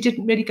I actually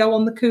didn't really go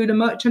on the Kula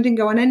much. I didn't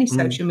go on any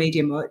social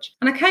media much.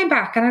 And I came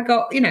back and I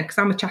got, because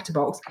I'm a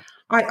chatterbox,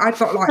 I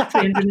got like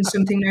 300 and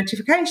something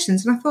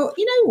notifications. And I thought,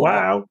 you know what?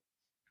 Wow.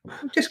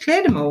 I've just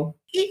cleared them all.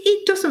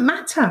 It doesn't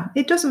matter.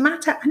 It doesn't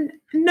matter. And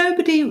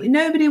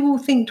nobody will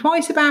think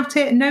twice about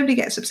it and nobody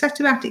gets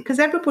upset about it because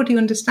everybody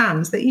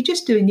understands that you're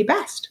just doing your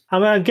best.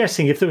 I'm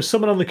guessing if there was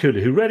someone on the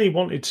Kula who really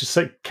wanted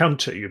to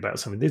counter you about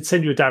something, they'd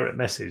send you a direct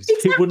message.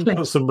 Exactly. It wouldn't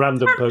put some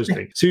random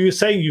posting. So you're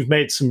saying you've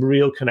made some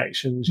real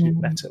connections,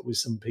 you've met up with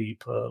some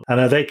people. And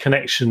are they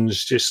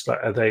connections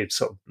are they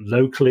sort of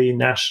locally,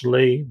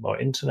 nationally, or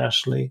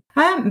internationally?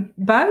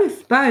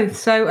 Both.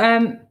 So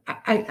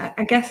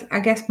I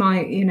guess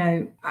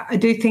my, I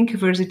do think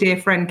of her as a dear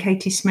friend,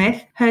 Katie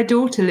Smith. Her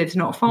daughter lives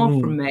not far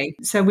from me,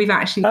 so we've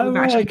actually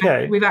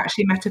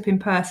met up in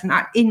person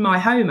in my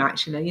home.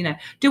 Actually,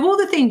 do all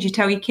the things you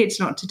tell your kids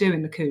not to do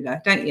in the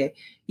Kula, don't you?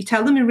 You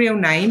tell them your real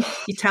name.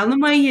 You tell them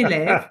where you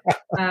live.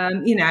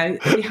 You know,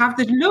 we have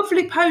the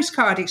lovely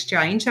postcard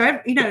exchange. So,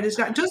 you know, there's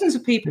like dozens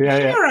of people who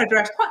share our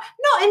address,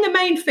 not in the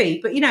main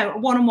feed, but, you know,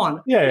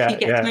 one-on-one. You get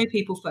to know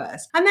people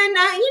first. And then, you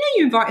know,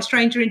 you invite a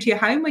stranger into your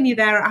home when you're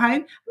there at home. I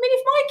mean,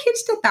 if my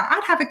kids did that,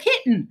 I'd have a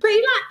kitten. But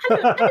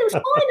and it was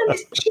fine. And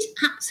she's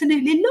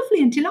absolutely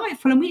lovely and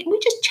delightful. And we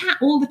just chat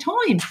all the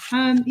time,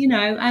 you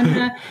know,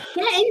 and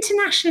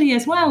internationally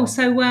as well.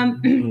 So,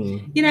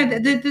 you know,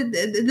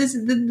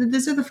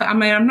 there's other. I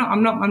mean,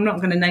 I'm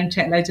not going to name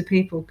check loads of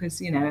people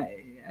because, you know,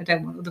 I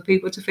don't want other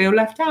people to feel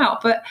left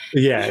out. But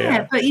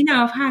but you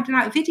know, I've had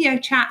like video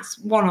chats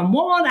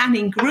one-on-one and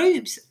in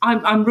groups.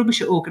 I'm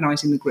rubbish at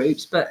organising the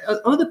groups, but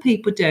other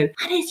people do,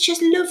 and it's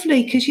just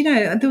lovely because, you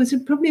know, there was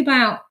probably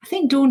about, I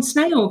think Dawn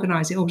Snay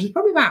organised it, or it was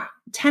probably about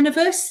 10 of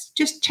us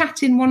just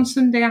chatting one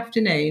Sunday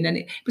afternoon, and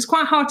it was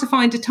quite hard to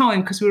find a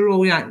time because we were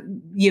all like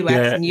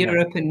US and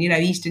Europe and, you know,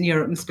 Eastern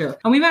Europe and stuff,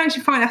 and we managed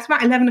to find that's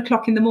about 11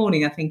 o'clock in the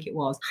morning, I think it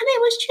was, and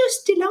it was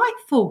just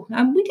delightful.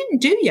 And we didn't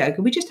do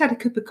yoga, we just had a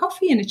cup of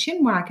coffee and a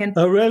chinwag, and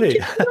oh really,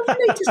 just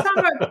lovely to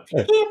start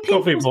hear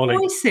people's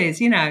voices.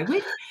 You know,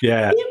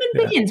 human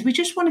beings, we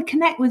just want to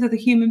connect with other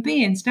human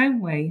beings, don't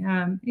we?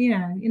 You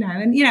know,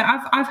 and you know,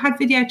 I've had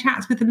video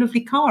chats with the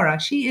lovely Cara.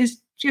 She is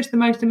just the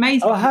most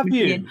amazing. Oh, have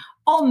you?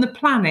 On the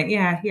planet,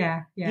 yeah.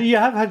 You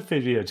have had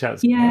video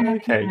chats. Yeah,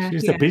 okay.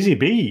 She's a busy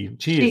bee.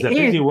 She is a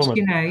busy woman.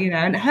 You know,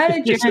 and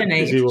her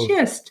journey is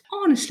just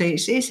honestly,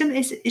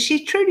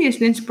 she truly is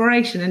an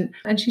inspiration,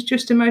 and she's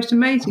just the most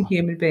amazing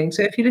human being.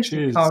 So if you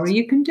listen to Cara,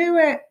 you can do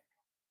it.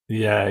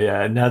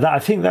 Yeah. No, I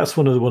think that's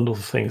one of the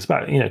wonderful things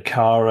about, you know,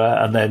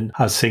 Cara. And then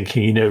I was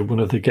thinking, you know,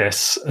 one of the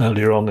guests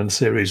earlier on in the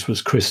series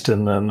was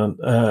Kristen, and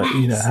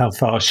you know how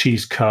far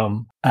she's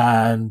come.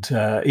 And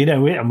you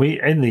know, we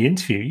in the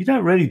interview, you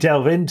don't really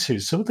delve into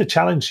some of the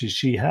challenges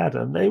she had,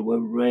 and they were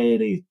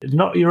really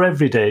not your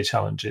everyday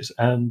challenges.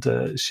 And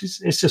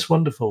it's just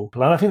wonderful.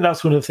 And I think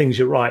that's one of the things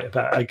you're right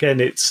about. Again,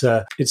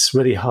 it's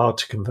really hard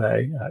to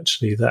convey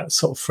actually that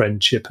sort of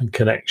friendship and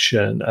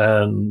connection,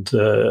 and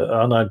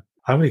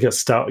I'm going to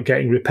start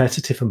getting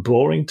repetitive and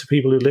boring to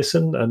people who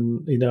listen.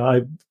 And, you know,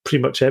 I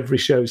pretty much every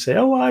show say,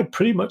 I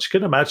pretty much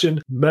can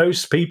imagine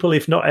most people,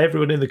 if not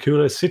everyone in the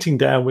cooler, sitting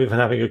down with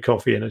and having a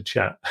coffee and a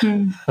chat.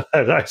 And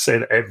I say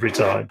that every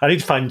time. I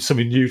need to find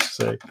something new to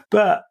say.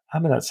 But I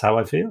mean, that's how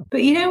I feel.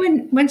 But, you know,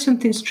 when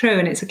something's true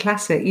and it's a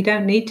classic, you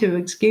don't need to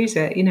excuse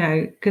it, you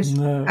know, because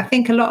I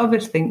think a lot of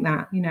us think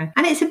that, you know.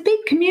 And it's a big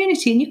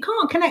community and you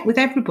can't connect with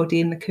everybody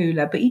in the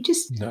cooler, but you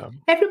just,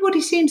 everybody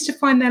seems to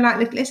find their like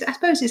little, I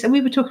suppose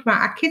we were talking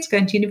about our kids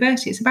going to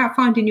university. It's about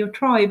finding your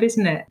tribe,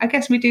 isn't it? I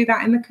guess we do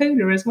that in the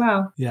cooler as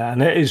well. Yeah,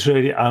 and it is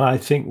really, and I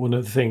think one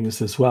of the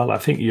things as well, I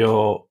think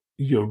you're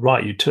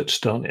right. You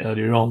touched on it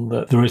earlier on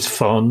that there is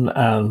fun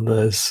and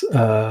there's,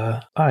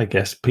 I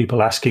guess,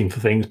 people asking for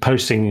things,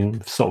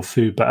 posting sort of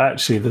food, but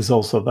actually there's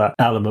also that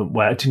element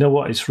where, do you know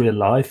what? It's real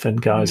life,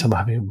 and guys, I'm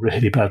having a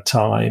really bad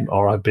time,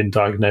 or I've been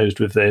diagnosed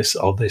with this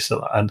or this,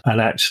 and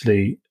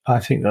actually, I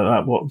think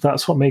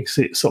that's what makes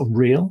it sort of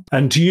real.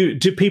 And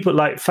do people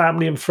like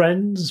family and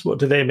friends? What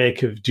do they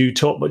make of? Do you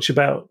talk much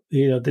about,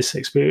 you know, this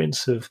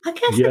experience of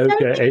yoga? I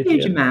guess I don't a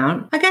huge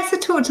amount. I guess I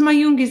talk to my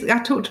youngest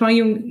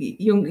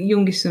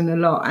son a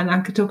lot, and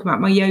I could talk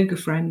about my yoga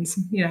friends.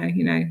 You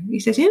know,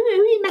 he says, "Who are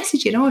you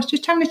messaging?" I was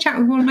just having a chat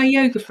with one of my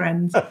yoga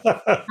friends.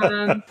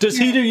 Does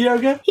he do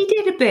yoga? He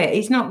did a bit.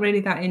 He's not really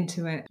that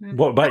into it.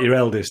 What about your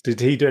eldest? Did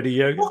he do any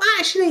yoga? Well,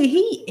 actually,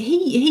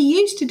 he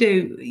used to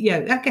do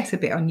yoga, I guess, a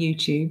bit on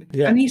YouTube.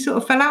 Yeah. And he sort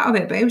of fell out of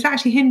it, but it was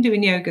actually him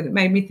doing yoga that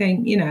made me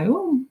think, you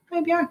know,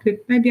 maybe I could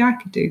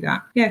do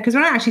that. Yeah, because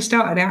when I actually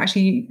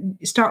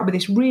started with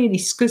this really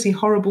scuzzy,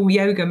 horrible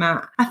yoga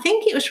mat. I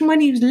think it was from when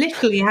he was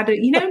little. He had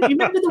you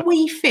remember the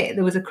Wii Fit?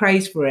 There was a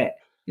craze for it.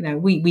 You know,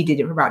 we did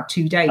it for about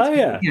 2 days. Oh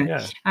yeah,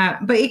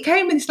 but it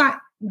came with this like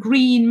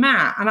green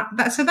mat, and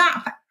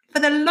that. For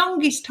the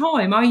longest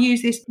time, I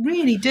used this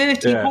really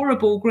dirty,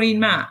 horrible green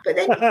mat. But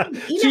then,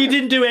 so you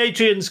didn't do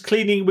Adrian's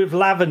cleaning with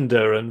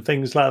lavender and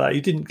things like that? You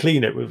didn't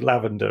clean it with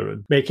lavender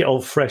and make it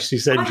all freshly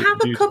scented? I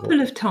have a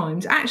couple of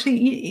times.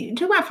 Actually,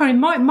 talk about funny.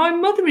 My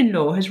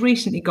mother-in-law has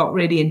recently got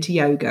really into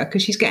yoga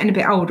because she's getting a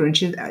bit older and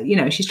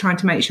she's trying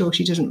to make sure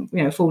she doesn't,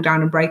 you know, fall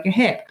down and break a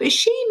hip. But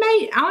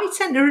I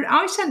sent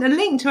a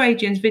link to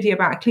Adrian's video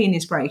about a cleaning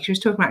spray. She was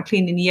talking about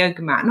cleaning the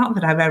yoga mat. Not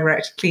that I've ever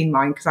actually cleaned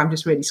mine because I'm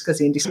just really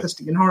scuzzy and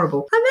disgusting and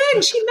horrible. And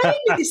then she made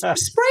me this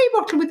spray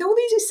bottle with all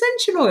these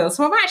essential oils.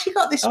 So I've actually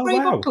got this spray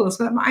bottle.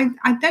 So I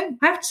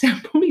have to say I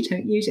probably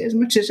don't use it as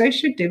much as I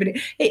should do. But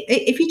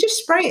if you just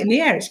spray it in the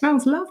air, it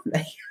smells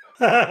lovely.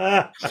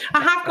 I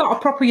have got a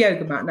proper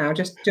yoga mat now,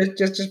 just for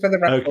the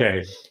record.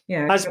 Okay.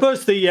 Yeah. I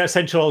suppose the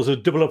essential oils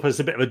would double up as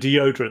a bit of a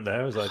deodorant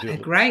there, as I do.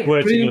 Great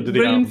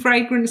room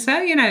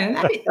fragrancer, you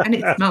know, and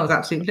it smells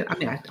absolutely. I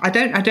mean, I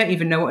don't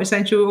even know what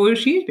essential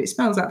oils you use, but it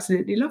smells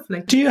absolutely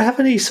lovely. Do you have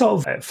any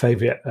sort of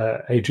favourite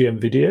Adrian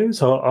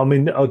videos,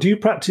 or do you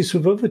practice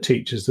with other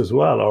teachers as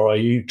well, or are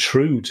you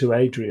true to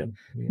Adrian?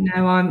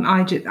 No,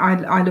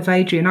 I love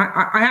Adrian.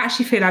 I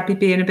actually feel I'd be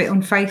being a bit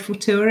unfaithful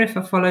to her if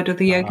I followed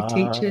other yoga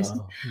teachers.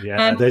 Yeah.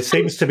 Yeah, there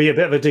seems to be a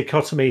bit of a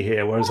dichotomy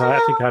here, whereas I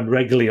think I'm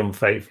regularly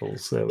unfaithful,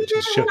 so which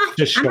is just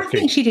and shocking. I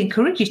think she'd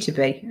encourage you to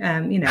be,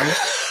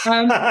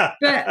 but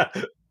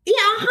yeah,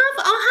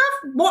 I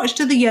have watched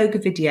other yoga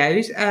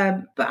videos,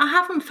 but I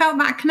haven't felt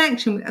that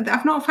connection.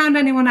 I've not found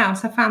anyone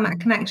else. I found that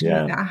connection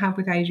that I have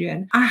with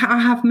Adrian. I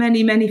have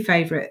many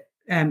favourite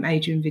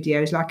Adrian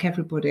videos, like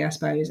everybody, I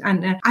suppose.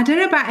 And I don't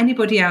know about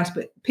anybody else,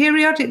 but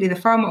periodically the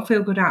Far More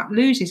Feel Good app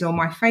loses all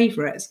my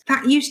favourites.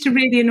 That used to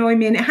really annoy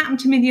me, and it happened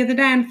to me the other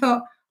day, and I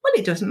thought, well,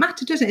 it doesn't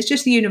matter, does it? It's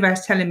just the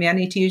universe telling me I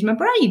need to use my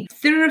brain.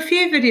 There are a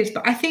few videos,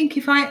 but I think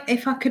if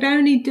I could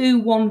only do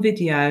one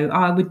video,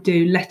 I would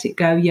do Let It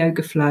Go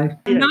Yoga Flow.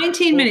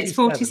 19 minutes,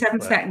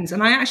 47 seconds.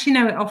 And I actually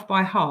know it off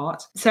by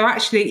heart. So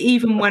actually,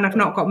 even when I've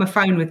not got my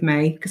phone with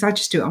me, because I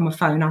just do it on my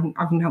phone,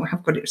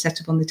 I've got it set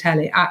up on the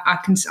telly, I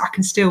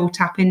can still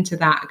tap into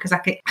that, because I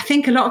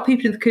think a lot of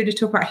people in the Kula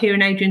talk about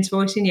hearing Adrian's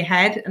voice in your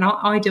head, and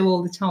I do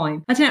all the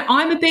time. I don't know,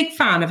 I'm a big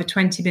fan of a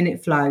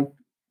 20-minute flow.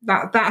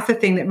 That's the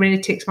thing that really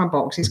ticks my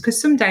boxes, because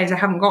some days I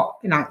haven't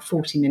got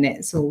 40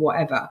 minutes or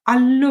whatever. I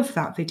love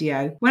that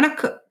video. When I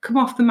come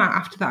off the mat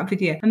after that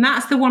video, and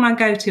that's the one I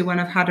go to when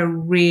I've had a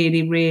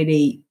really,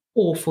 really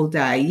awful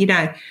day.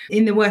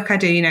 In the work I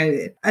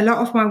do, a lot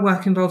of my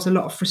work involves a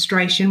lot of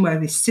frustration, where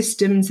there's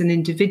systems and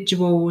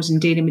individuals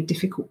and dealing with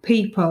difficult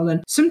people.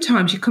 And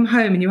sometimes you come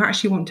home and you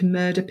actually want to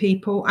murder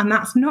people, and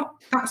that's not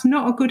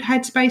a good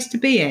headspace to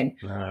be in.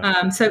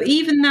 No. So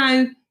even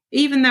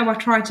though I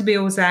try to be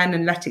all zen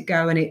and let it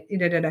go, and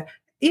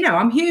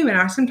I'm human.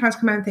 I sometimes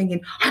come home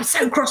thinking, I'm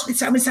so cross with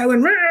so-and-so,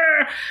 and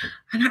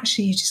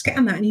actually you just get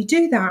on that and you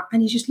do that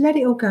and you just let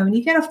it all go, and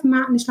you get off the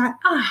mat and it's like,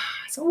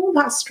 so all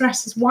that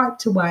stress is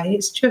wiped away.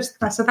 It's just,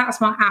 so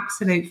that's my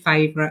absolute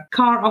favourite.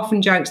 Cara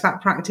often jokes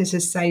that practice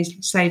has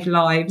saved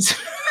lives.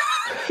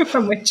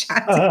 When we're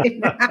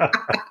chatting.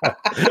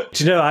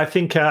 Do you know, I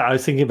think I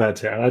was thinking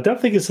about it, and I don't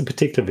think it's a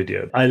particular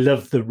video. I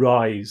love the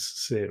Rise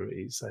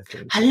series, I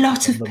think. A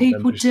lot of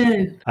people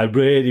do. I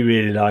really,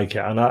 really like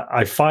it. And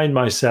I find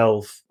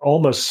myself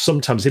almost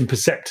sometimes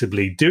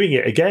imperceptibly doing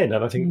it again.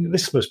 And I think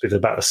this must be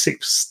about the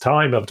sixth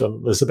time I've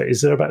done this.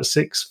 Is there about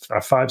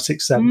 5,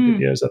 6, 7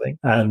 videos, I think?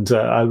 And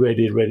I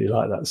really, really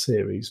like that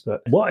series.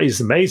 But what is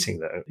amazing,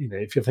 though,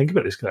 if you think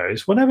about this, Claire,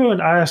 is whenever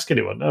I ask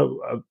anyone,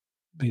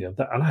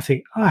 and I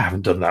think, I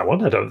haven't done that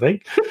one, I don't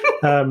think.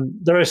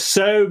 There are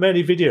so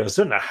many videos.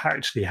 I don't know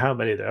actually how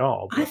many there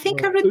are. I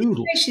think I read the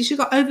information. You've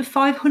got over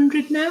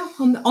 500 now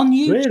on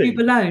YouTube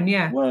alone.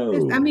 Yeah.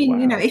 Whoa, I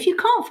mean, if you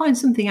can't find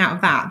something out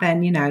of that,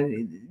 then,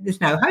 there's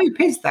no hope,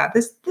 is that?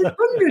 There's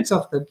hundreds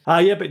of them.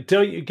 Yeah, but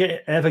don't you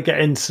ever get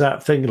into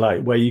that thing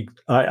like where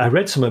I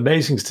read some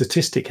amazing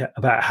statistic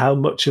about how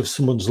much of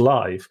someone's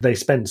life they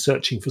spend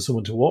searching for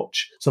something to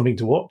watch.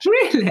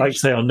 Really? Like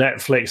say on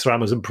Netflix or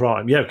Amazon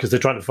Prime. Yeah, because they're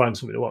trying to find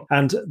something to watch.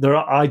 And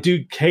I do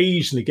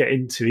occasionally get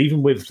into,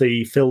 even with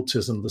the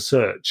filters and the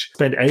search,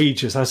 spend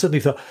ages. I suddenly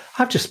thought,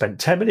 I've just spent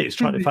 10 minutes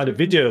trying to find a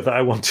video that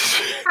I wanted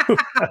to.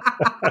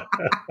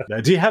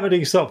 Do you have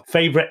any sort of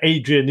favourite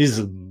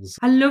Adrianisms?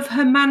 I love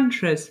her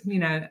mantras,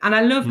 and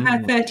I love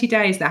her 30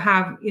 days that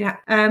have,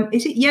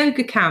 is it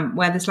Yoga Camp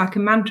where there's like a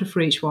mantra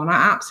for each one? I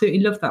absolutely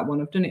love that one.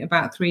 I've done it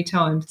about 3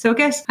 times. So I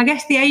guess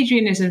the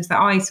Adrianisms that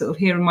I sort of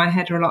hear in my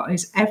head a lot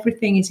is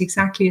everything is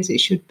exactly as it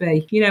should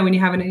be. When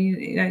you're having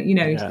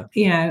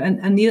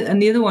and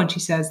the other one she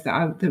says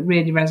that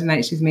really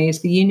resonates with me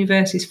is the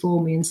universe is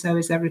for me and so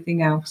is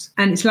everything else.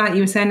 And it's like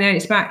you were saying there,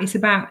 it's about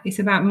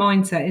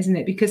mindset, isn't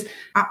it? Because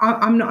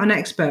I'm not an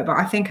expert, but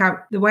I think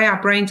the way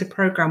our brains are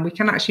programmed, we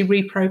can actually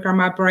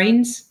reprogram our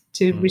brains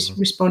to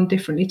respond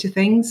differently to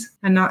things.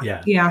 And I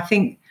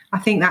think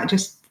that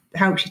just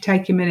helps you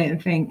take a minute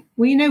and think,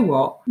 well, you know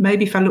what?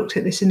 Maybe if I looked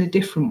at this in a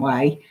different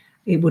way,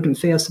 it wouldn't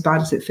feel so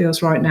bad as it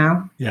feels right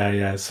now.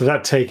 Yeah. So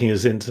that taking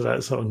us into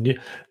that sort of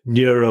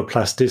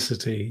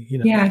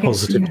neuroplasticity,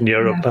 positive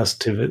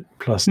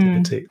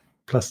neuroplasticity.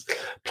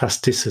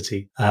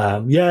 Plasticity.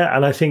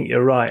 And I think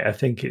you're right. I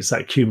think it's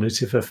that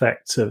cumulative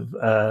effect of,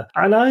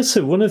 and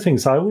also one of the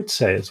things I would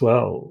say as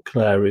well,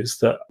 Claire, is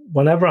that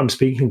whenever I'm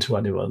speaking to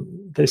anyone,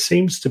 there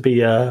seems to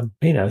be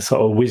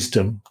sort of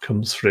wisdom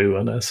comes through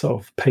and a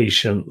sort of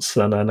patience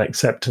and an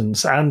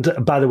acceptance. And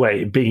by the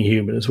way, being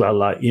human as well,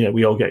 like,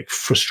 we all get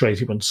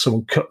frustrated when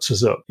someone cuts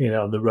us up,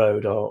 on the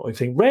road, or we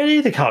think, really,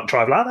 they can't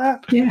drive like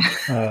that?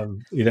 Yeah.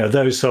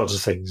 Those sorts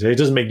of things. It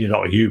doesn't mean you're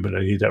not a human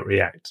and you don't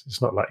react.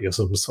 It's not like you're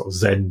some sort of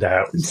zened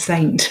out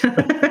saint.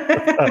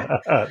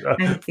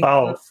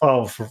 far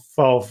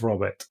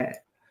from it.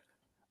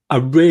 I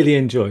really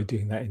enjoyed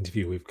doing that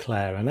interview with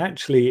Claire, and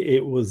actually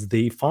it was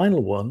the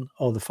final one,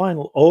 or the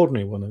final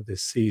ordinary one of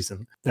this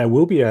season. There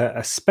will be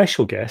a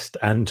special guest,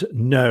 and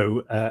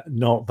no,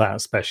 not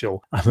that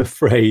special, I'm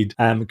afraid,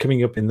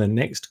 coming up in the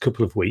next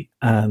couple of weeks.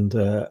 And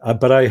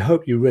but I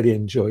hope you really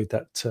enjoyed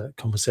that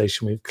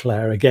conversation with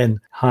Claire. Again,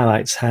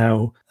 highlights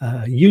how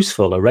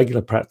useful a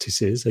regular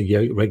practice is,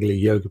 regular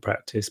yoga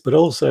practice, but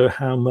also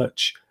how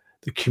much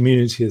the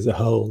community as a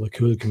whole, the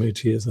Kula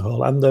community as a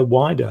whole, and the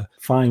wider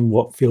Find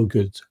What Feel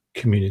Good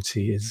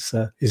community is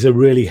a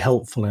really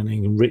helpful and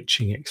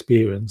enriching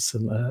experience,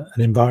 and an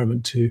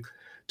environment to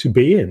to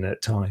be in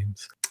at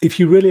times. If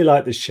you really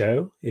like the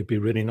show, it'd be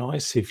really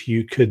nice if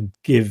you could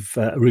give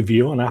a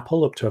review on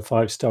Apple, up to a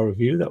 5-star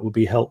review. That would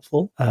be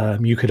helpful.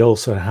 You could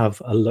also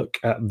have a look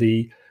at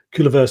the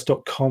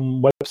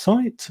Cooliverse.com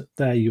website.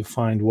 There you'll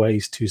find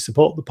ways to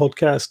support the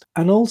podcast,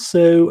 and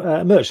also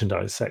a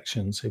merchandise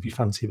section. So if you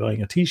fancy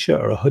buying a t-shirt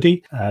or a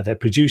hoodie, they're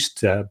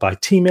produced by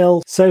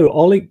T-Mill. So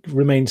all it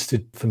remains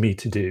for me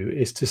to do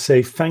is to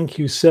say thank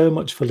you so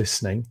much for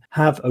listening.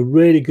 Have a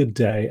really good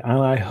day, and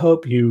I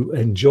hope you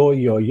enjoy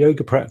your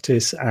yoga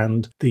practice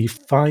and the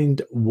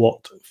Find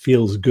What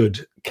Feels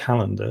Good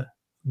calendar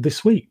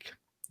this week.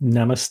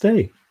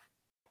 Namaste.